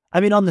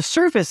 I mean, on the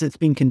surface, it's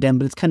being condemned,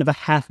 but it's kind of a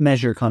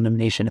half-measure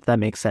condemnation, if that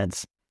makes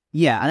sense.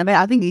 Yeah, and I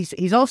mean, I think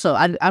he's also,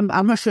 I'm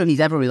not sure if he's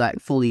ever really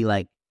fully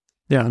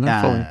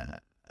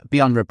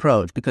beyond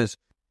reproach, because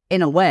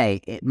in a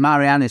way,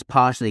 Marianne is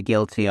partially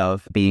guilty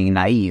of being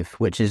naive,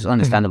 which is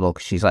understandable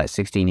because she's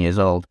 16 years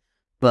old.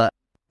 But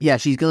yeah,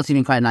 she's guilty of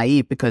being quite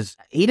naive because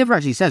he never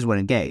actually says we're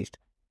engaged.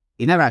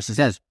 He never actually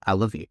says, I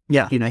love you.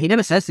 Yeah. He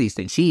never says these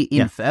things. She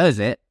infers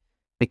it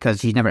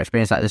because she's never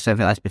experienced like this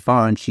something like this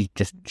before, and she's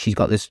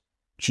got this,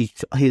 she's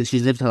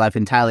lived her life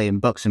entirely in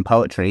books and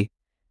poetry,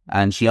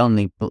 and she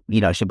only,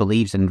 she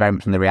believes in very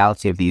much in the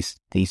reality of these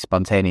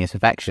spontaneous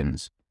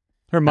affections.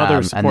 Her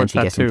mother supports that too. And then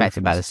she gets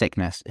infected by the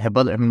sickness. Her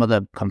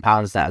mother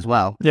compounds that as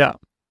well. Yeah.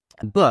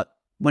 But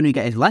when we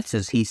get his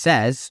letters, he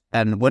says,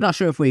 and we're not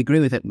sure if we agree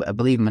with it,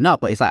 believe him or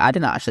not, but he's like, I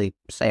didn't actually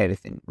say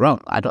anything wrong.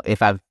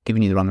 If I've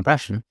given you the wrong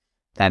impression,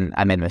 then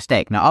I made a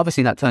mistake. Now,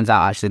 obviously, that turns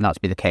out actually not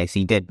to be the case.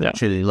 He did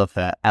truly love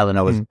her.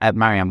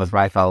 Marianne was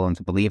right for everyone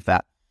to believe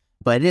that.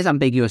 But it is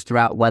ambiguous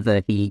throughout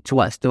whether to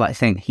what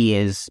extent he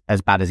is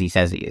as bad as he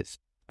says he is.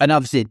 And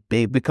obviously,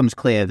 it becomes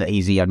clear that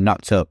he's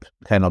knocked up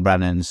Colonel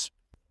Brennan's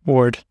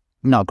ward.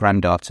 Not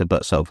granddaughter,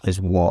 but sort of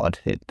his ward,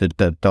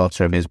 the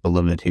daughter of his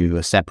beloved who he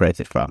was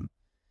separated from,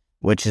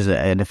 which is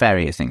a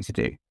nefarious thing to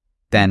do.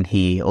 Then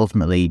he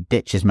ultimately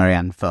ditches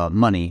Marianne for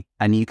money,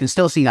 and you can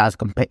still see that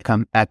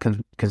as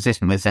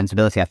consistent with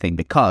sensibility, I think,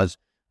 because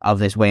of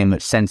this way in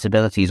which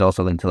sensibility is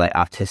also linked to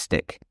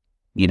artistic,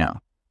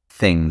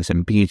 things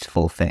and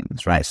beautiful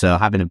things, right? So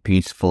having a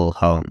beautiful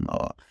home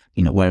or,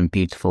 wearing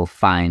beautiful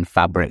fine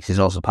fabrics is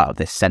also part of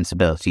this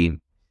sensibility. It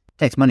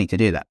takes money to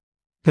do that.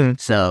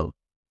 So,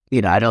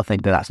 I don't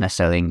think that that's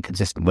necessarily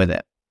inconsistent with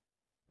it.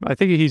 I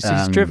think he's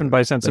driven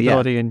by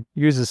sensibility and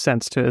uses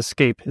sense to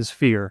escape his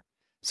fear.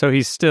 So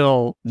he's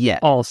still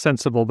all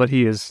sensible, but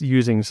he is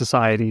using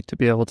society to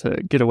be able to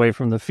get away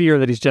from the fear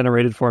that he's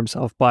generated for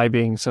himself by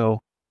being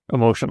so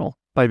emotional,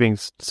 by being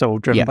so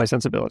driven by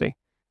sensibility.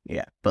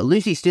 Yeah, but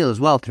Lucy Steele as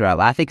well throughout.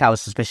 I think I was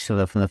suspicious of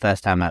her from the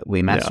first time that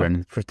we met her,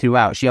 and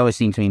throughout she always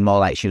seemed to me more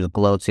like she was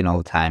gloating all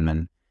the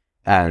time,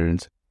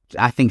 and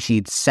I think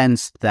she'd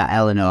sensed that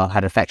Eleanor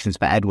had affections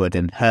for Edward,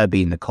 and her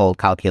being the cold,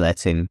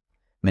 calculating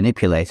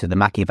manipulator, the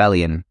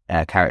Machiavellian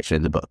character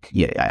in the book.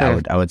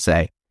 I would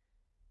say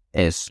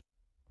is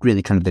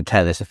really trying to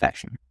deter this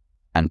affection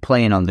and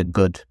playing on the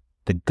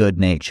good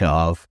nature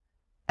of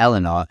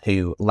Eleanor,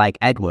 who, like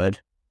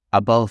Edward,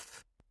 are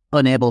both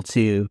unable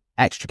to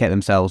extricate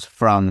themselves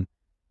from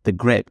the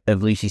grip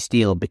of Lucy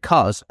Steele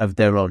because of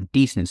their own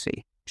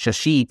decency. So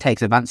she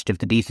takes advantage of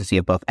the decency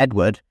of both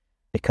Edward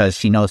because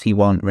she knows he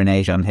won't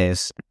renege on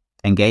his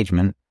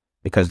engagement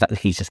because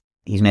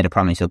he's made a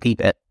promise, he'll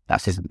keep it.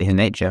 That's his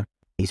nature.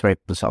 He's very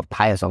sort of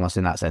pious almost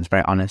in that sense,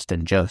 very honest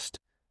and just.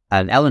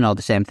 And Eleanor,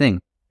 the same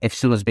thing. If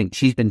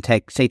she's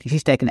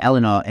taken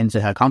Eleanor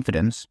into her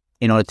confidence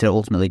in order to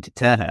ultimately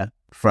deter her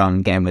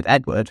from getting with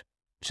Edward,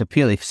 so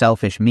purely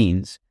selfish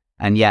means,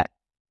 and yet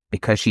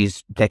because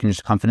she's taken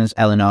into confidence,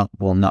 Eleanor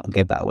will not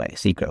give that away,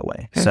 secret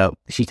away. So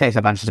she takes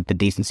advantage of the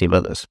decency of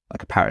others,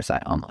 like a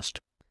parasite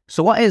almost.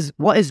 So what is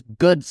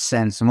good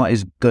sense and what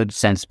is good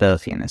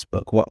sensibility in this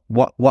book?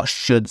 What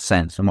should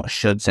sense and what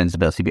should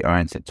sensibility be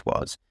oriented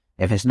towards?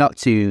 If it's not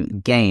to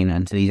gain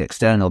and to these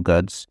external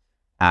goods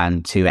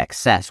and to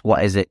excess,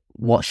 what is it?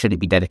 What should it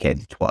be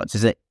dedicated towards?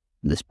 Is it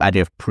this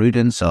idea of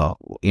prudence, or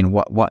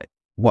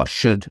what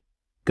should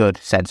good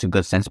sense and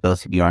good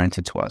sensibility be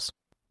oriented towards?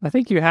 I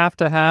think you have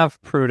to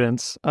have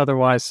prudence,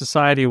 otherwise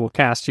society will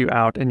cast you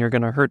out and you're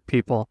going to hurt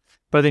people.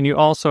 But then you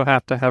also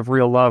have to have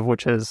real love,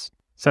 which is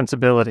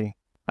sensibility.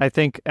 I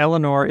think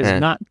Eleanor is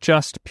not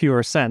just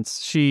pure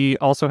sense. She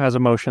also has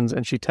emotions,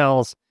 and she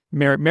tells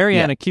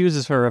Marianne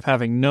accuses her of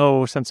having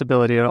no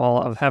sensibility at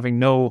all, of having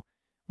no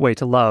way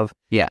to love.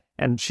 Yeah.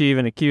 And she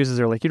even accuses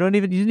her, like, you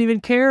didn't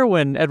even care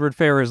when Edward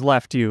Ferrars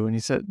left you.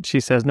 And she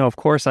says, no, of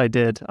course I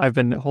did. I've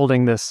been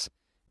holding this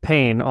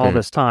pain all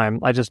this time.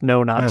 I just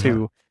know not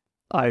to.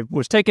 I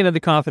was taken into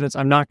confidence.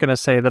 I'm not going to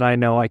say that I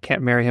know I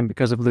can't marry him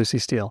because of Lucy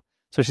Steele.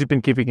 So she's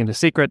been keeping it a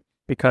secret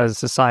because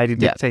society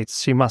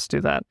dictates she must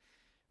do that.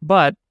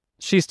 But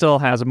she still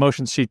has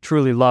emotions. She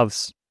truly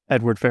loves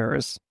Edward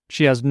Ferrars.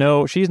 She's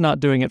not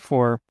doing it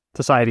for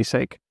society's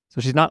sake.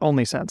 So she's not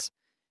only sense.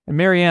 And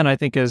Marianne, I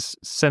think, is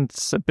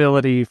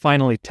sensibility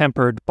finally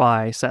tempered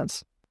by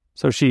sense.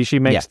 So she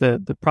makes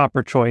the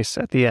proper choice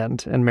at the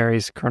end and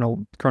marries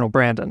Colonel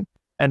Brandon.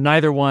 And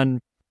neither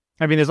one,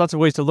 I mean, there's lots of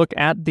ways to look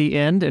at the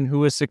end and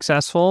who is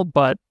successful,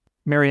 but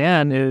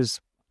Marianne is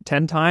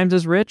 10 times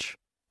as rich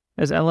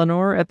as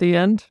Eleanor at the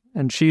end,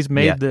 and she's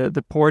made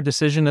the poor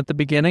decision at the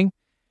beginning.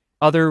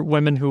 Other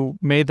women who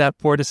made that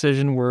poor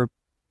decision were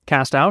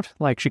cast out.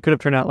 Like, she could have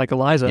turned out like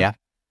Eliza.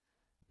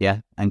 Yeah.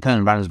 And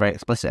Colonel Brandon's very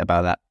explicit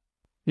about that.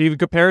 He even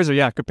compares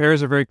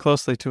her very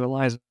closely to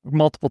Eliza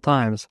multiple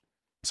times.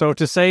 So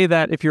to say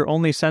that if you're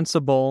only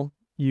sensible,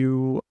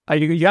 you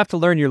have to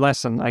learn your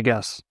lesson, I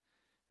guess,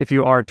 if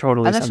you are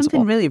totally and there's sensible.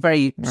 Something really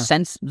very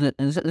there's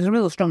a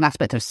real strong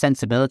aspect of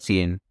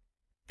sensibility in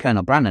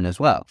Colonel Brandon as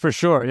well. For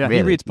sure, yeah. Really.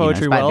 He reads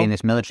poetry despite well. being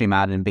this military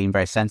man and being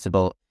very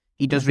sensible,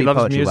 he does read loves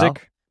poetry music. well.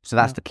 So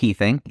that's the key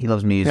thing. He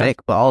loves music,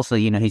 but also,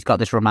 he's got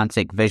this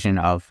romantic vision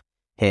of,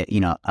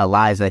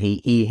 Eliza.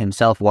 He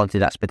himself wanted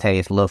that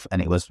spontaneous love,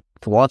 and it was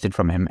thwarted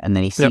from him. And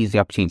then he sees the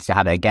opportunity to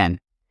have it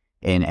again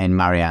in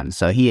Marianne.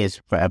 So he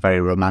is a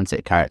very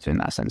romantic character in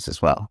that sense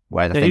as well.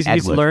 Whereas I think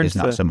Edward is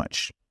not so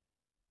much.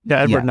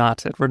 Yeah, Edward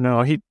not. Edward,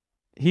 no.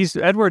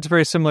 Edward's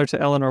very similar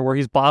to Eleanor, where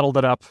he's bottled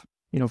it up.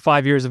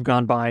 5 years have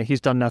gone by. He's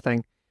done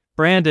nothing.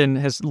 Brandon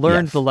has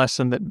learned the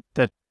lesson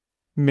that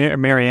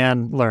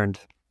Marianne learned.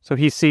 So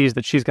he sees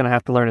that she's going to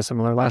have to learn a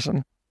similar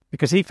lesson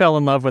because he fell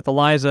in love with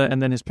Eliza, and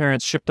then his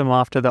parents shipped him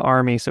off to the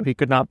army so he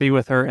could not be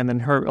with her. And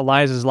then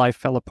Eliza's life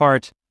fell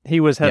apart. He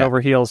was head over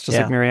heels, just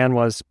like Marianne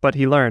was, but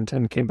he learned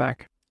and came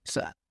back.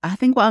 So I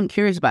think what I'm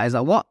curious about is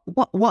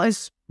what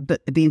is the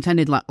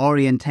intended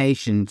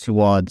orientation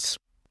towards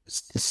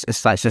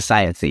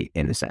society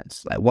in a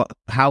sense?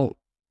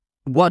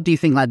 What do you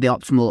think the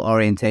optimal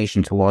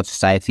orientation towards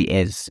society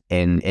is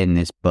in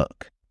this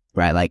book,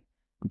 right?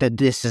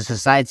 This is a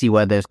society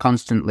where there's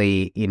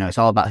constantly, it's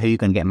all about who you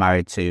can get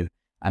married to.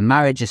 And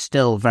marriage is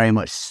still very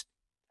much,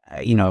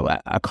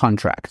 a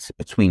contract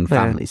between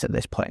families at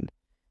this point.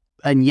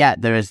 And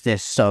yet there is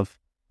this sort of,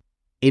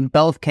 in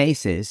both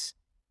cases,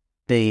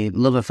 the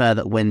love affair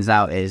that wins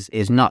out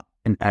is not,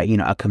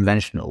 a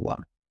conventional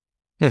one.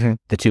 Mm-hmm.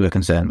 The two are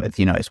concerned with.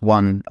 It's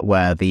one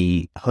where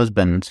the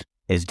husband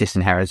is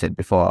disinherited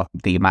before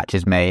the match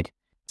is made.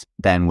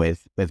 Then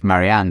with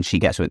Marianne, she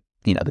gets with,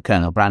 the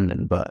Colonel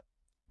Brandon, but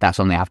that's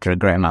only after a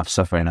great amount of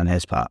suffering on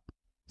his part.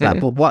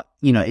 But what,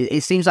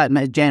 it seems like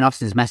Jane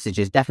Austen's message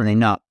is definitely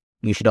not,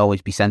 you should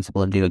always be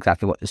sensible and do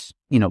exactly what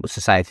what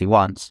society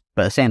wants.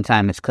 But at the same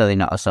time, it's clearly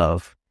not a sort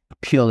of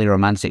purely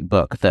romantic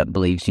book that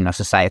believes,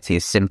 society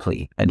is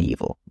simply an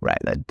evil, right?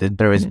 That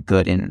there is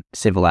good in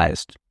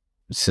civilized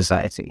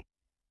society.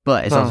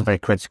 But it's also very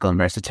critical and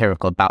very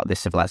satirical about this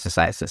civilized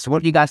society. So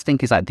what do you guys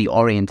think is the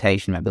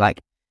orientation? Maybe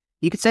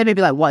you could say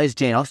maybe what is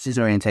Jane Austen's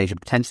orientation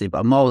potentially,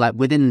 but more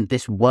within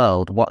this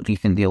world, what do you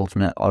think the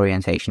ultimate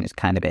orientation is?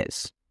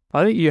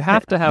 I think you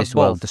have to have this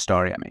both. world, the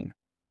story. I mean,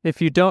 if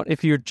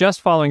you're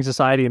just following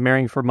society and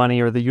marrying for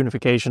money or the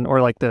unification or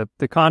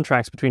the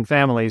contracts between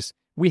families,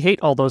 we hate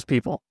all those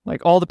people.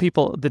 All the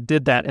people that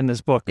did that in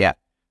this book,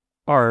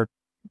 are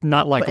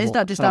not likable. But is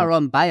that just our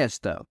own bias,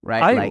 though?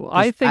 Right?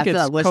 I think feel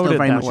it's we're coded still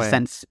very that much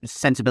way. a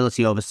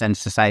sensibility over sense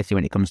society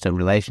when it comes to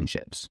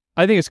relationships.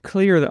 I think it's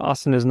clear that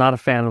Austen is not a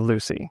fan of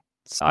Lucy.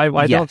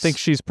 I don't think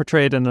she's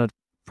portrayed in a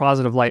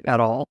positive light at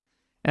all.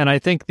 And I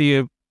think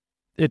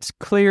it's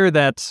clear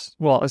that,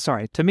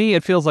 to me,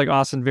 it feels like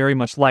Austen very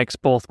much likes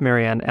both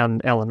Marianne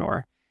and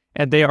Eleanor.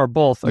 And they are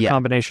both a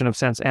combination of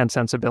sense and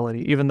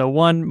sensibility. Even though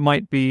one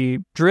might be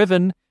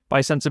driven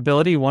by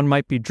sensibility, one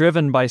might be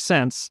driven by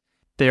sense,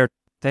 they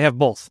have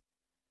both.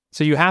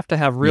 So you have to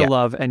have real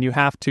love, and you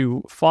have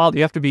to follow,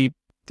 you have to be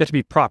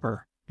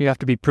proper. You have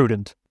to be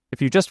prudent.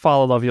 If you just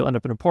follow love, you'll end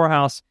up in a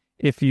poorhouse.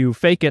 If you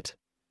fake it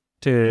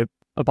to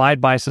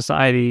abide by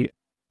society,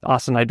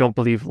 Austen, I don't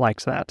believe,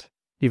 likes that,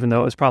 even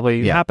though it's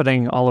probably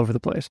happening all over the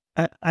place.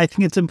 I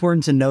think it's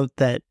important to note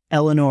that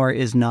Eleanor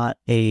is not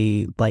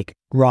a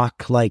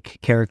rock-like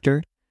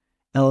character.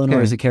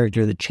 Eleanor is a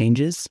character that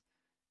changes.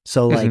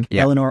 So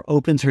Eleanor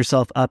opens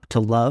herself up to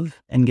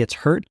love and gets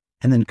hurt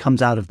and then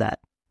comes out of that.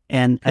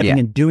 And I think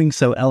in doing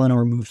so,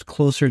 Eleanor moves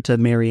closer to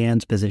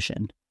Marianne's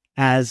position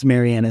as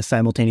Marianne is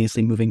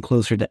simultaneously moving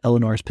closer to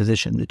Eleanor's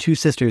position. The two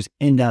sisters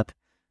end up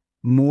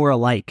more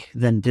alike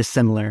than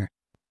dissimilar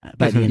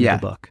by the end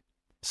of the book.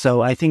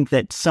 So I think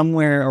that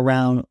somewhere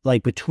around,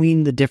 like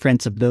between the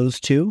difference of those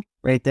two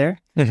right there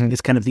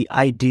is kind of the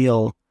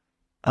ideal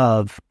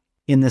of,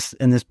 in this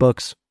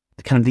book's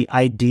kind of the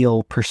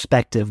ideal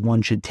perspective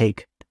one should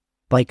take,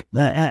 like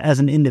as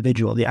an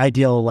individual, the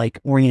ideal like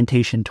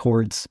orientation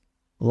towards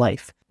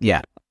life.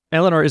 Yeah.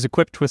 Eleanor is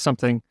equipped with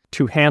something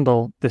to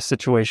handle this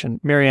situation.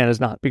 Marianne is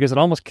not, because it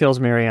almost kills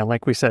Marianne.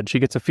 Like we said, she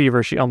gets a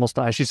fever, she almost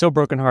dies. She's so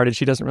brokenhearted,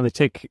 she doesn't really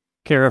take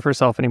care of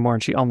herself anymore,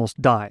 and she almost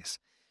dies.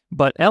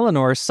 But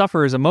Eleanor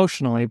suffers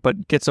emotionally,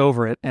 but gets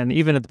over it. And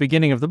even at the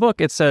beginning of the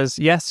book, it says,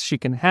 yes, she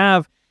can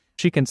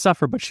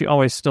suffer, but she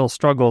always still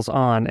struggles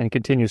on and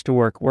continues to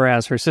work.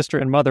 Whereas her sister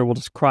and mother will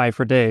just cry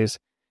for days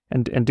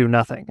and do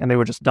nothing. And they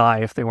would just die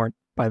if they weren't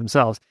by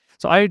themselves.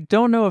 So I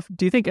don't know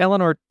do you think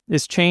Eleanor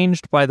is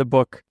changed by the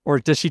book, or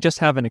does she just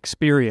have an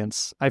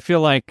experience? I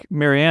feel like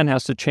Marianne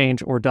has to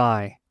change or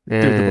die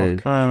through the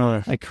book. I don't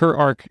know. Like her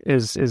arc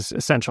is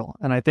essential.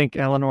 And I think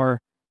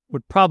Eleanor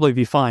would probably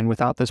be fine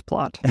without this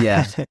plot.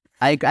 Yeah.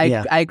 I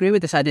agree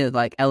with this idea that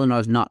like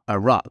Eleanor's not a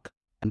rock.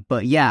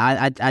 But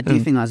yeah, I do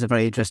think that's a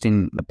very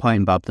interesting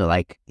point, Bob, that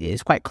like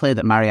it's quite clear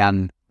that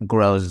Marianne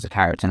grows as a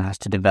character and has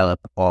to develop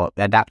or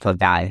adapt or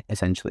die,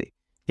 essentially.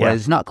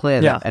 Whereas it's not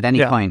clear that at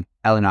any point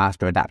Eleanor has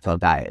to adapt or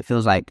die. It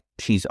feels like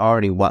she's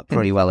already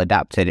pretty well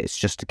adapted. It's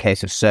just a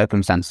case of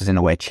circumstances in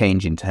a way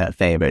changing to her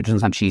favor. It doesn't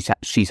sound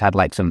she's had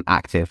like some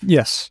active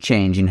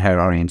change in her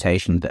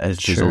orientation that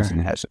has resulted in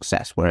her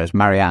success. Whereas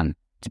Marianne,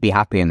 to be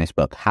happy in this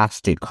book, has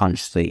to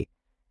consciously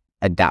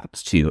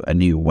adapt to a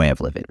new way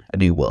of living, a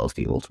new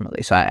worldview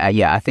ultimately. So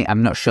I think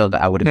I'm not sure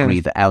that I would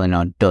agree that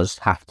Eleanor does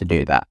have to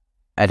do that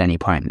at any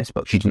point in this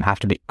book. She doesn't have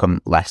to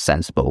become less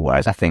sensible,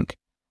 whereas I think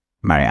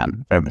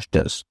Marianne very much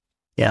does.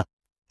 Yeah.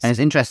 And it's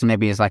interesting,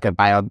 maybe as like a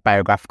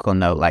biographical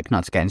note, like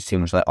not to get into too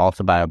much like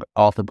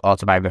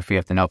autobiography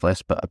of the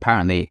novelist, but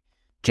apparently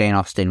Jane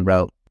Austen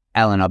wrote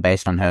Eleanor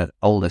based on her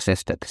older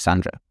sister,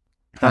 Cassandra.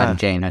 And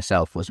Jane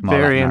herself was more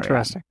very like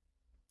interesting.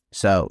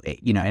 So,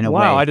 in a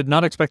way... Wow, I did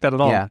not expect that at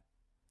all. Yeah.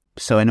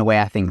 So in a way,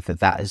 I think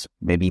that is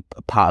maybe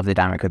a part of the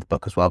dynamic of the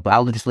book as well. But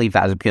I'll just leave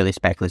that as a purely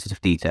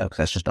speculative detail because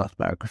that's just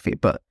autobiography.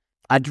 But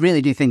I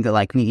really do think that,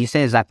 like, you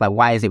say exactly, like,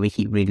 why is it we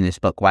keep reading this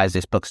book? Why is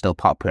this book still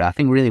popular? I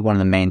think really one of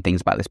the main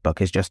things about this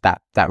book is just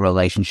that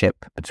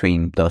relationship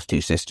between those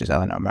two sisters,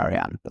 Eleanor and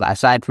Marianne. Like,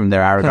 aside from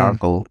their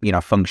allegorical,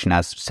 function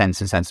as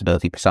sense and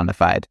sensibility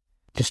personified,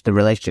 just the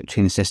relationship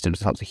between the sisters,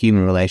 the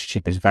human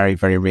relationship is very,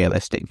 very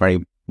realistic,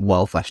 very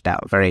well fleshed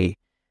out,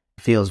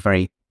 feels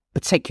very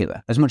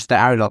particular. As much as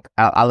they're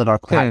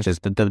allegorical characters,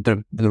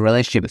 the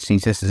relationship between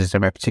sisters is a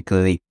very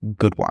particularly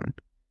good one.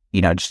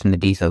 Just in the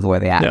detail of the way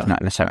they act,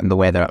 not necessarily in the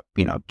way they're,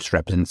 just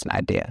represents an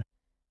idea.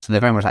 So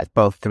they're very much like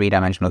both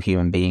three-dimensional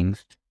human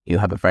beings who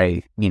have a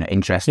very,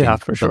 interesting,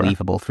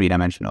 believable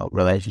three-dimensional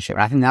relationship.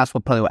 And I think that's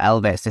probably what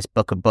elevates this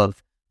book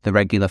above the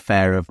regular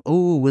fare of,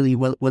 oh, will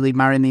he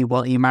marry me?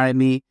 Will he marry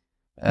me?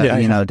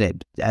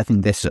 I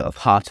think this sort of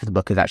heart of the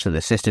book is actually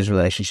the sisters'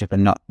 relationship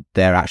and not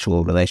their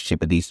actual relationship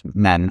with these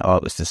men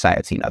or with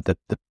society.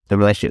 The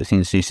relationship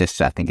between the two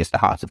sisters, I think, is the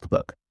heart of the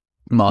book,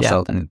 more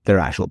so than their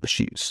actual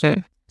pursuits.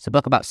 It's a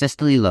book about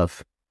sisterly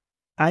love.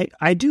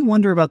 I do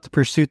wonder about the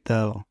pursuit,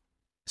 though.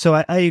 So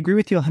I agree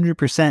with you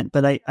 100%,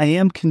 but I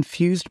am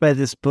confused by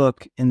this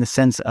book in the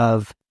sense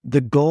of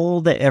the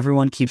goal that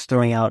everyone keeps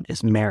throwing out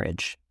is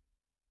marriage.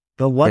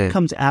 But what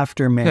comes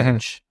after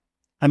marriage?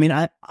 I mean,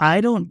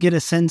 I don't get a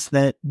sense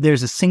that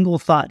there's a single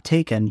thought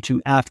taken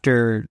to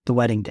after the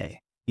wedding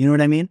day. You know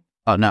what I mean?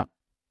 Oh, no.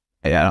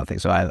 Yeah, I don't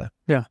think so either.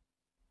 Yeah.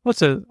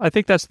 I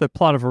think that's the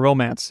plot of a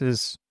romance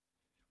is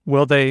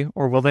will they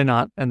or will they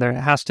not? And there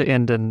has to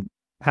end in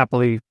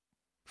happily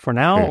for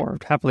now or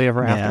happily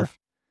ever after.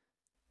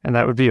 And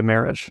that would be a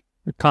marriage,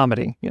 a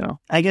comedy,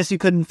 I guess you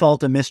couldn't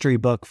fault a mystery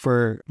book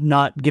for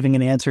not giving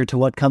an answer to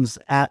what comes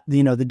at,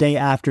 the day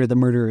after the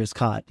murderer is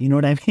caught. You know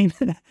what I mean?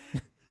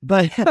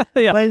 But,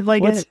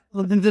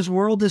 this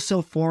world is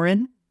so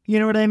foreign, you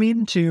know what I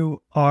mean,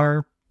 to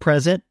our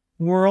present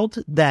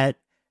world that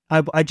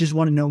I just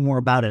want to know more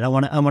about it. I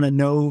want to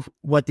know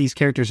what these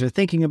characters are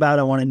thinking about.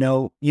 I want to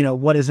know,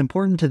 what is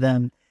important to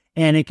them.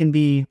 And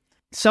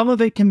some of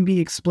it can be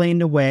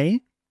explained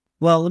away.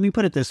 Well, let me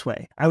put it this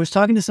way. I was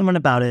talking to someone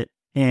about it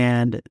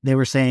and they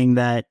were saying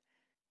that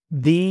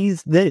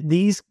these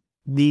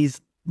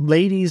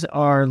ladies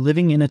are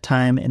living in a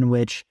time in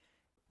which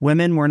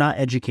women were not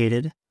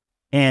educated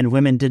and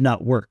women did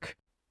not work.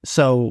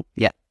 So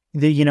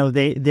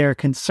their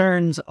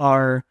concerns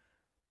are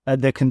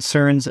the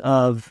concerns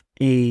of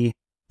a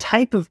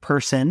type of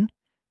person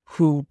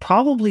who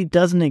probably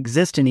doesn't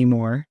exist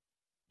anymore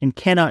and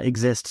cannot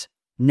exist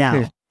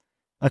now.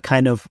 A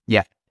kind of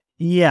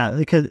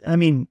because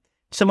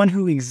someone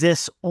who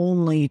exists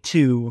only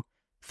to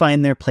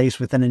find their place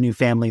within a new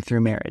family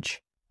through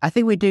marriage. I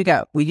think we do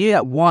get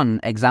one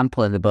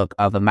example in the book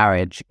of a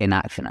marriage in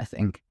action. I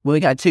think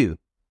we get two.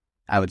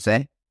 I would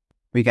say.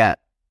 We get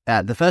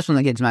the first one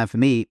that gets to mind for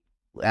me.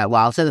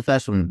 I'll say the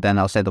first one, then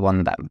I'll say the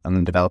one that I'm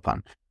going to develop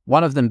on.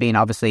 One of them being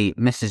obviously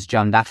Mrs.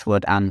 John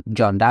Dashwood and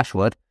John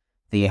Dashwood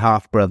the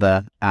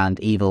half-brother and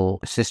evil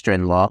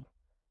sister-in-law,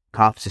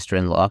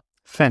 half-sister-in-law,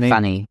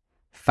 Fanny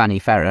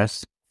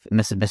Ferris,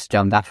 Mrs.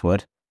 John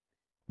Dashwood,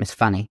 Miss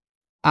Fanny.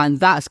 And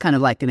that's kind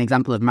of like an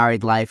example of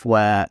married life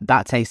where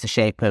that takes the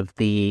shape of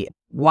the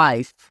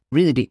wife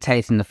really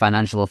dictating the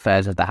financial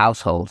affairs of the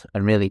household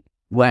and really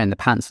wearing the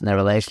pants in their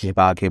relationship,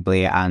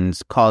 arguably, and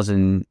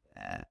causing,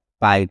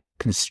 by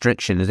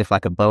constriction, as if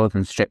like a boa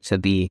constrictor,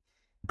 the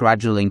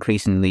gradual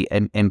increasingly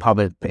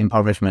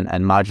impoverishment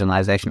and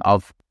marginalization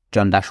of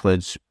John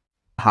Dashwood's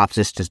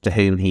half-sisters to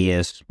whom he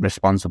is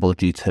responsible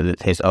due to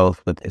his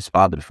oath with his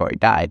father before he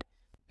died.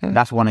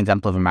 That's one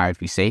example of a marriage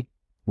we see.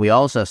 We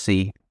also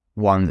see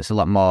one that's a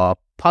lot more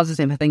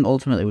positive, I think,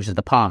 ultimately, which is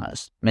the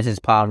Palmers,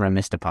 Mrs. Palmer and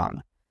Mr.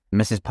 Palmer.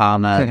 Mrs.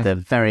 Palmer, the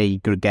very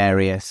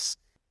gregarious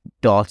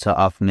daughter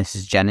of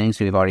Mrs. Jennings,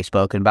 who we've already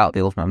spoken about,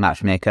 the ultimate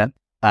matchmaker.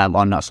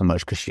 Or not so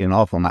much because she's an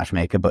awful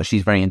matchmaker, but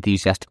she's very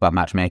enthusiastic about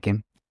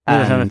matchmaking.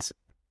 And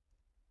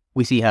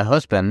we see her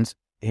husband,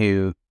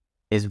 who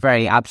is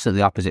very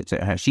absolutely opposite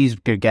to her. She's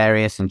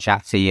gregarious and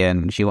chatty,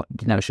 and she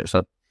never shuts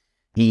up.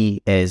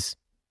 He is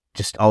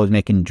just always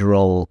making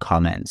droll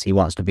comments. He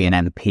wants to be an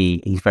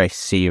MP. He very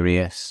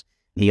serious.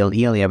 He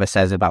only ever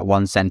says about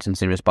one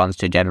sentence in response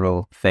to a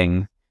general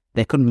thing.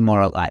 They couldn't be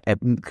more alike. It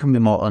couldn't be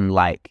more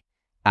unlike.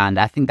 And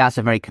I think that's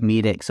a very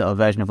comedic sort of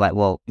version of like,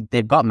 well,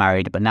 they've got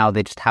married, but now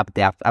they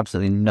have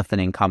absolutely nothing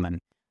in common.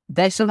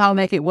 They somehow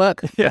make it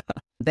work. Yeah.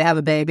 They have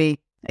a baby.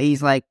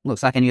 He's like,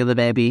 looks like any other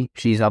baby.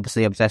 She's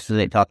obviously obsessed with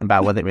it, talking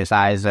about whether it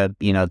resides or,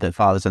 the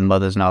fathers and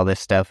mothers and all this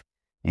stuff.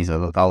 He's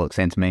like, look, all looks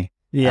into me.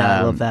 Yeah,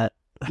 I love that.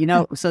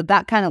 So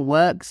that kind of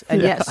works.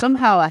 And yet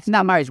somehow I think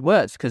that marriage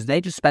works because they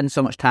just spend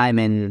so much time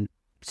in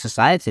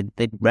society.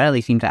 They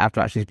rarely seem to have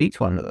to actually speak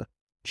to one another.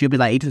 She'll be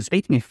like, he doesn't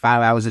speak to me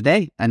 5 hours a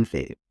day.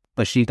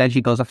 But then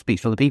she goes off to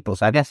speak to other people.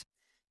 So I guess,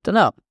 don't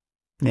know.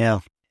 Yeah.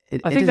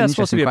 I think that's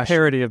supposed to be a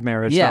parody of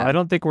marriage. Yeah. I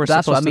don't think we're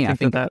supposed to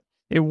think that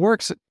it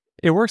works.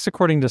 It works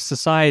according to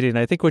society. And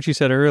I think what you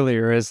said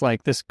earlier is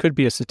like, this could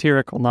be a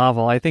satirical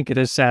novel. I think it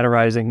is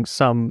satirizing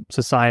some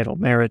societal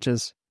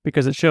marriages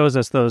because it shows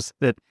us those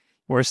that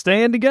we're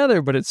staying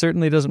together, but it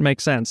certainly doesn't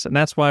make sense. And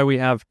that's why we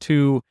have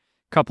two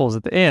couples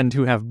at the end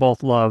who have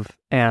both love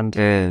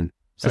and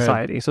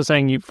society. So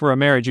saying for a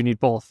marriage, you need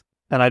both.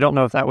 And I don't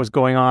know if that was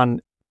going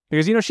on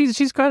because,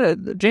 she's kind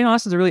of, Jane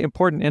Austen's a really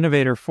important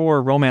innovator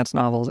for romance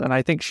novels. And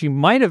I think she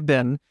might have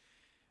been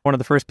one of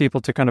the first people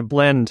to kind of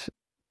blend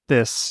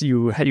this.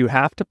 You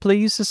have to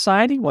please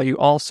society while you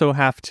also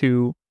have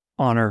to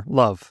honor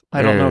love.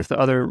 I don't know if the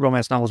other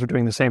romance novels were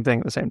doing the same thing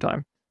at the same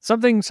time.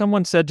 Something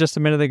someone said just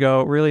a minute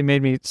ago really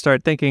made me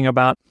start thinking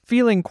about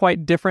feeling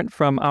quite different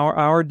from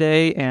our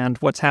day and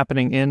what's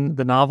happening in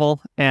the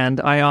novel. And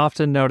I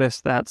often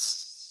notice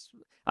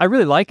I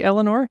really like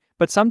Eleanor,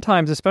 but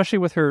sometimes, especially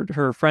with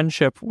her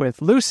friendship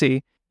with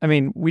Lucy, I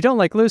mean, we don't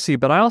like Lucy,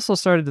 but I also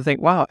started to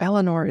think, wow,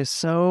 Eleanor is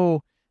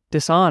so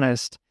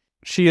dishonest.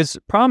 She has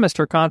promised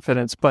her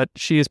confidence, but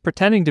she is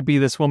pretending to be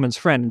this woman's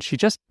friend, and she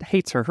just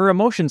hates her. Her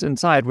emotions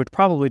inside would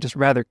probably just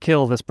rather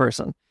kill this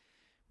person.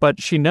 But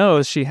she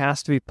knows she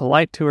has to be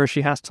polite to her.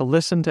 She has to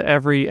listen to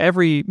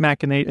every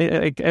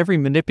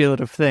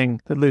manipulative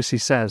thing that Lucy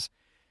says.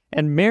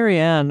 And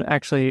Marianne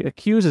actually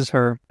accuses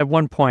her at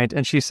one point,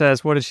 and she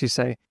says, what does she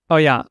say? Oh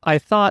yeah, I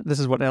thought, this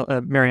is what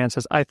Marianne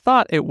says, I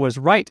thought it was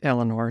right,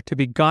 Eleanor, to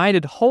be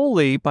guided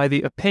wholly by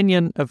the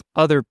opinion of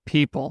other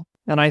people.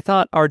 And I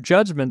thought our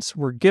judgments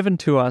were given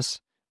to us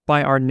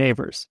by our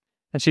neighbors.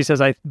 And she says,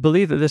 I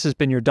believe that this has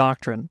been your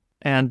doctrine.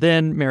 And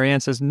then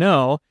Marianne says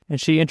no, and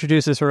she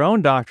introduces her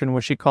own doctrine,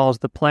 which she calls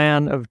the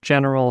plan of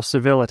general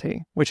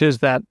civility, which is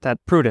that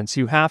prudence.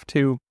 You have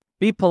to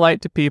be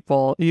polite to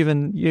people,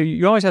 even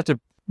you always have to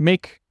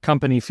make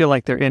company feel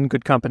like they're in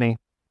good company.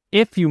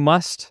 If you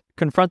must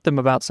confront them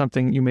about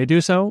something, you may do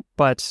so,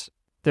 but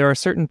there are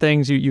certain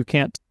things you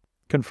can't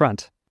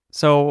confront.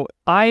 So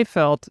I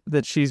felt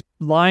that she's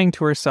lying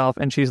to herself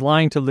and she's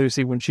lying to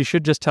Lucy when she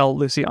should just tell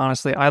Lucy,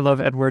 honestly, I love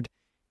Edward,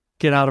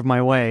 get out of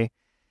my way.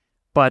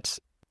 But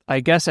I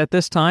guess at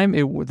this time,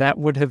 that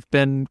would have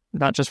been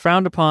not just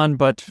frowned upon,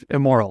 but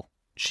immoral.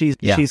 She's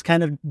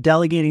kind of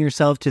delegating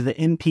herself to the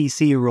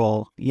NPC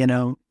role,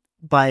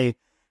 by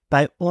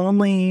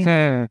only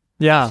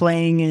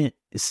playing it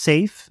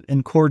safe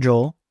and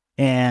cordial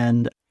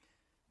and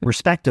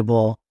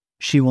respectable.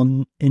 She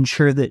will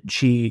ensure that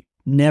she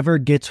never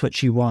gets what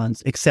she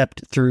wants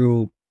except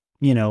through,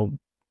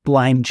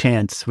 blind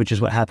chance, which is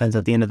what happens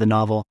at the end of the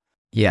novel.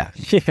 Yeah.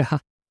 Yeah.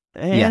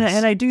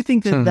 And I do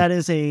think that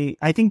is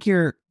I think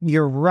you're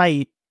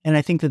right. And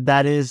I think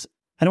that is,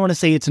 I don't want to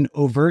say it's an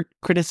overt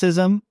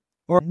criticism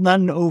or not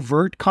an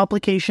overt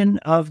complication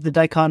of the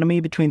dichotomy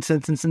between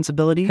sense and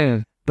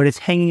sensibility, but it's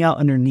hanging out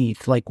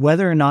underneath. Like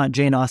whether or not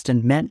Jane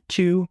Austen meant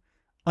to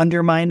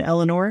undermine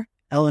Eleanor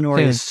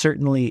is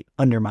certainly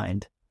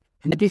undermined.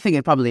 I do think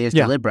it probably is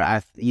deliberate.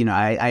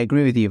 I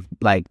agree with you.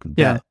 Like,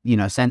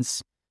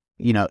 sense,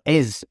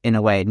 is in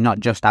a way not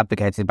just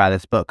advocated by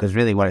this book, because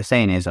really what it's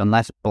saying is,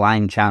 unless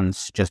blind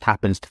chance just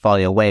happens to fall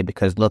your way,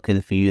 because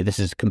luckily for you, this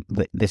is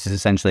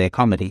essentially a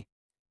comedy,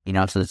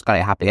 so it's got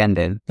a happy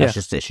ending. That's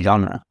just its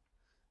genre.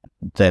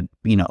 that,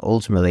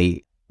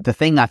 ultimately, the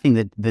thing I think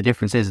that the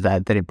difference is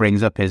that it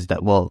brings up is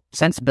that, well,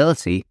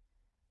 sensibility,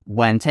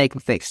 when taken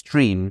to the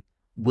extreme,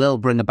 will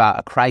bring about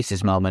a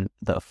crisis moment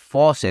that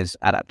forces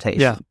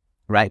adaptation,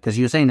 right? Because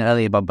you were saying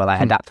earlier about like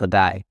adapt or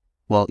die.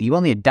 Well, you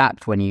only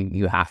adapt when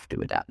you have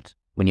to adapt,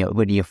 when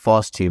you're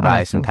forced to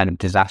by some kind of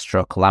disaster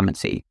or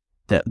calamity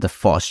that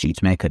forced you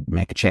to make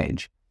a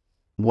change.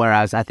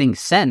 Whereas I think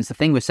sense, the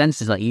thing with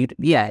sense is like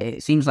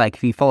it seems like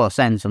if you follow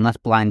sense, unless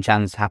blind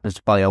chance happens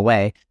to follow your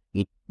way,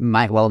 you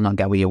might well not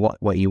get what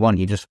you want.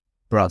 You just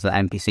brought to the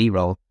NPC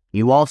role.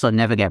 You also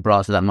never get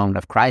brought to that moment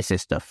of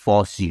crisis that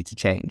forces you to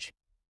change.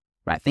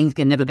 Right? Things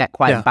can never get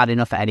quite bad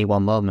enough at any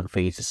one moment for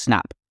you to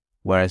snap.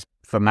 Whereas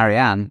for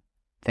Marianne,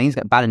 things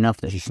get bad enough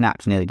that she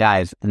snaps, nearly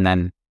dies, and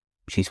then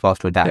she's forced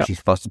to adapt. Yep. She's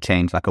forced to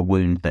change, like a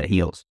wound that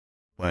heals.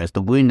 Whereas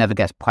the wound never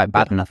gets quite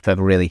bad enough to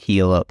ever really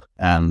heal up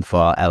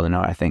for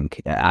Eleanor, I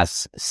think,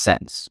 as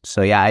sense.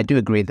 So yeah, I do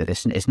agree that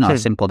it's not a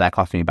simple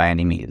dichotomy by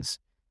any means.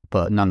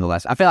 But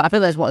nonetheless, I feel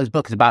that's what this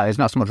book is about. It's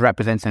not so much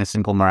representing a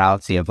single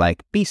morality of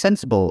like, be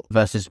sensible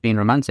versus being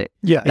romantic.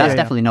 That's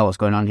definitely not what's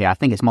going on here. I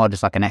think it's more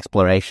just like an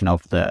exploration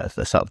of the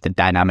sort of the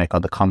dynamic or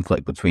the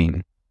conflict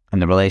between,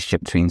 and the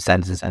relationship between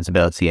sense and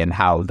sensibility, and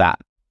how that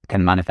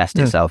can manifest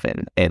itself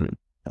in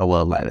a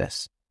world like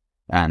this.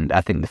 And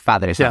I think the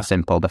fact that it's not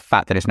simple, the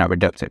fact that it's not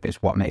reductive is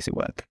what makes it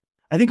work.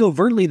 I think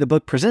overtly the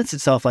book presents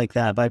itself like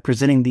that by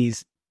presenting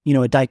these, a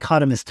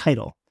dichotomous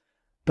title.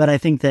 But I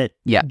think that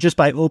just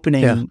by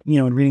opening, and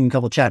reading a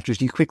couple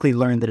chapters, you quickly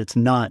learn that it's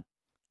not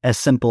as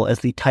simple as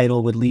the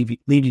title would lead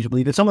you to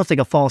believe. It's almost like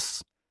a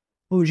false,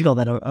 what would you call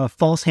that? A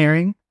false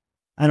herring?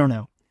 I don't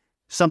know.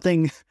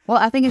 Something. Well,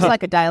 I think it's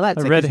like a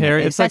dialectic. A red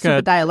herring. It sets up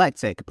a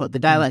dialectic, but the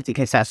dialectic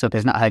it sets up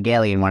is not a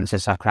Hegelian one, it's a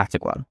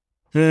Socratic one.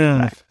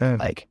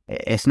 Like,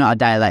 it's not a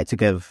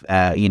dialectic of,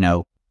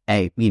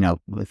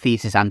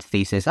 thesis,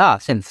 antithesis,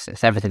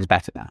 synthesis, everything's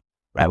better now.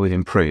 Right, we've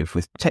improved.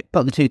 We've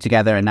put the two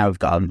together, and now we've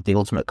got the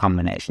ultimate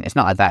combination. It's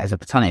not like that. It's a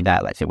Platonic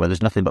dialectic where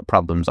there's nothing but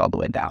problems all the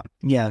way down.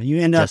 Yeah, you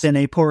end up in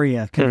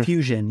aporia,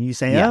 confusion. You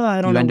say,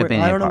 I don't know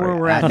where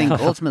we're at. I think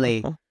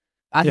ultimately,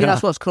 I think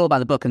that's what's cool about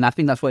the book, and I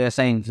think that's what you're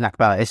saying, Zach,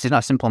 about it. This is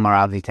not a simple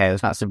morality tale.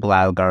 It's not a simple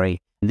allegory.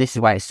 This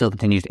is why it still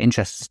continues to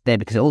interest us today,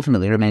 because it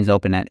ultimately remains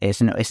open. It's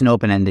an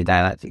open-ended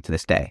dialectic to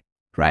this day.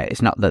 Right,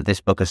 it's not that this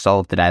book has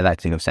solved the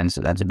dialectic of sense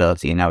and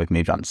sensibility and now we've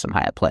moved on to some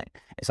higher plane.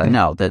 It's like,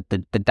 no, the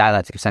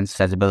dialectic of sense and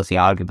sensibility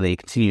arguably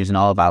continues in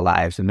all of our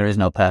lives, and there is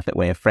no perfect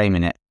way of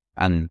framing it,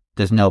 and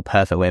there's no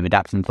perfect way of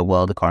adapting to the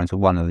world according to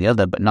one or the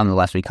other, but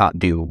nonetheless we can't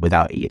do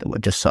without either. We're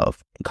just sort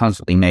of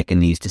constantly making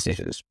these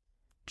decisions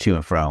to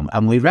and from,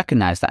 and we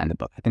recognise that in the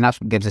book. I think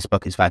that's what gives this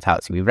book its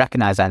vitality. We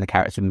recognise that in the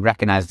character, we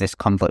recognise this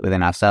conflict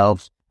within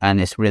ourselves, and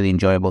it's really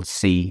enjoyable to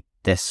see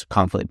this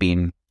conflict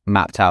being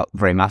mapped out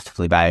very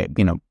masterfully by,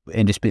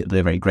 indisputably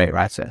a very great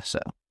writer. So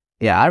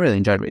yeah, I really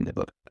enjoyed reading the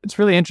book. It's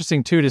really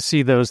interesting too to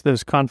see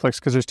those conflicts,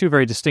 because there's two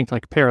very distinct,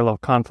 like, parallel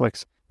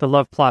conflicts: the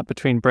love plot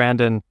between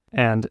Brandon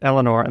and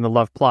Eleanor, and the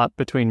love plot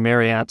between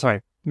Marianne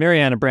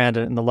and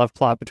Brandon, and the love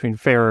plot between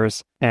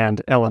Ferrers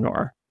and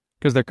Eleanor,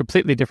 because they're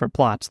completely different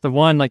plots. The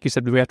one, like you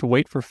said, we have to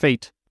wait for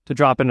fate to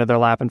drop into their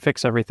lap and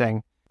fix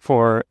everything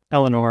for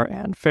Eleanor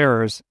and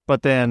Ferrers,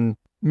 but then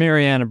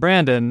Marianne and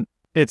Brandon,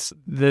 it's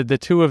the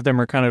two of them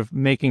are kind of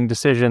making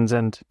decisions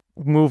and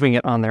moving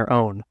it on their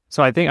own.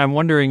 So I think I'm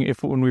wondering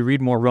if when we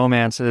read more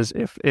romances,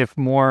 if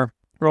more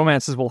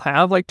romances will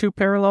have like two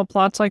parallel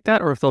plots like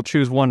that, or if they'll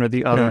choose one or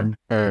the other.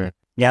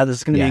 Yeah, this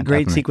is going to be a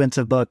great sequence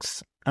of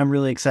books. I'm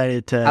really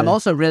excited to... I'm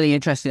also really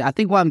interested. I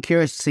think what I'm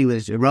curious to see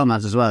with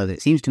romance as well, is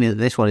it seems to me that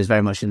this one is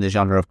very much in the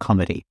genre of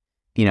comedy,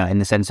 in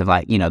the sense of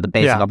like, the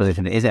basic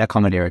opposition. Is it a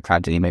comedy or a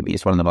tragedy? Maybe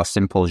it's one of the most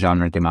simple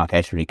genre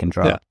demarcation you can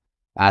draw. Yeah.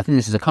 I think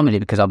this is a comedy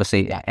because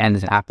obviously it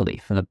ends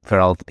happily for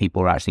all the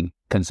people we're actually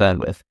concerned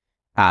with,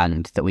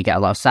 and that we get a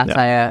lot of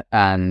satire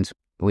and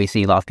we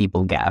see a lot of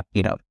people get,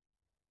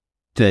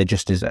 the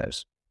just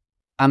deserves.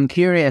 I'm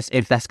curious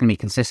if that's going to be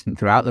consistent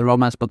throughout the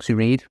romance books we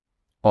read,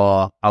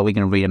 or are we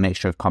going to read a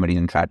mixture of comedies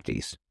and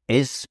tragedies?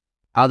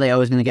 Are they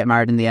always going to get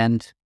married in the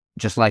end,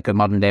 just like a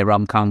modern day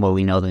rom-com where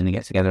we know they're going to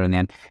get together in the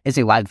end? Is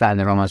it like that in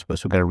the romance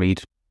books we're going to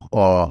read,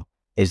 or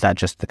is that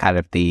just the kind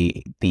of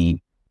the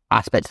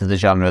aspects of the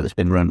genre that's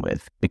been run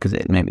with because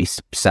it maybe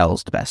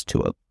sells the best to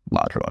a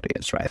larger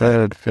audience, right?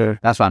 Fair.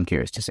 That's what I'm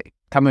curious to see.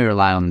 Can we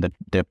rely on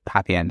the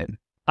happy ending?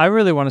 I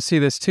really want to see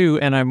this too,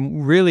 and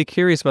I'm really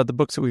curious about the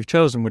books that we've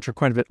chosen, which are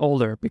quite a bit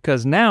older,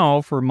 because now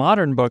for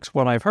modern books,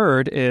 what I've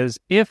heard is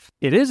if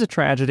it is a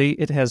tragedy,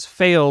 it has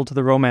failed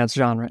the romance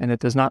genre and it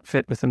does not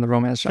fit within the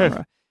romance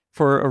genre.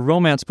 For a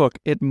romance book,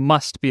 it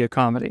must be a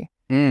comedy.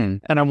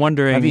 And I'm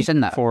wondering, have you seen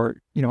that? For,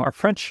 our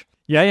French...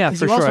 Yeah,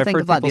 for sure. I've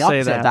heard people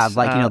say that.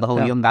 Like, the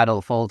whole young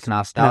adult faults in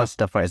our style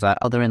stuff where it's like,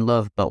 they're in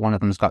love, but one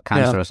of them's got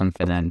cancer or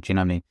something, and do you know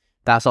what I mean?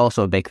 That's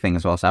also a big thing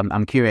as well. So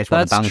I'm curious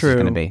what the balance is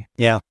going to be.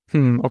 Yeah.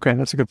 Okay,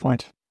 that's a good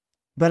point.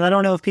 But I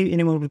don't know if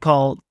anyone would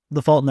call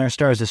The Fault in Our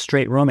Stars a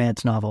straight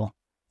romance novel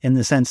in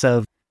the sense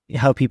of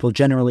how people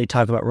generally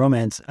talk about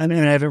romance. I mean,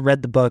 I haven't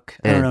read the book.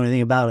 I don't know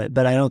anything about it,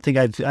 but I don't think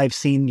I've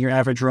seen your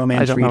average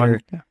romance reader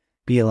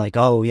be like,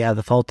 oh yeah,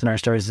 The Fault in Our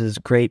Stars is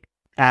great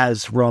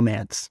as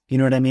romance. You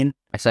know what I mean?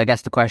 So I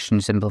guess the question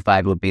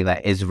simplified would be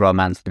like, is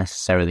romance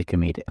necessarily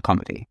a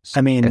comedy? So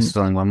I mean, there's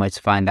only one way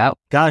to find out.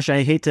 Gosh,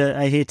 I hate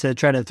to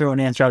try to throw an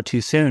answer out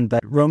too soon, but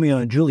Romeo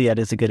and Juliet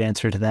is a good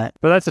answer to that.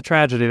 But that's a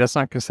tragedy. That's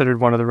not considered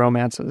one of the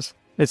romances.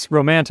 It's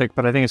romantic,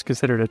 but I think it's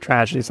considered a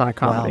tragedy. It's not a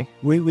comedy.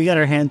 Wow. We got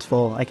our hands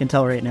full. I can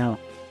tell right now.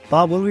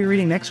 Bob, what are we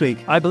reading next week?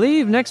 I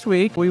believe next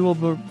week we will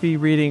be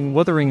reading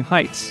Wuthering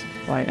Heights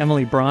by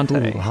Emily Bronte.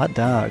 Ooh, hot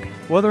dog.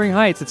 Wuthering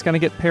Heights, it's going to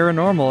get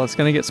paranormal, it's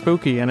going to get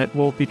spooky, and it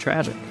will be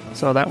tragic.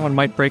 So that one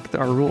might break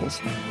our rules.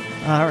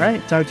 All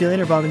right. Talk to you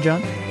later, Bob and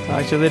John.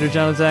 Talk to you later,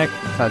 John and Zach.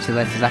 Talk to you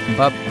later, Zach and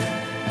Bob.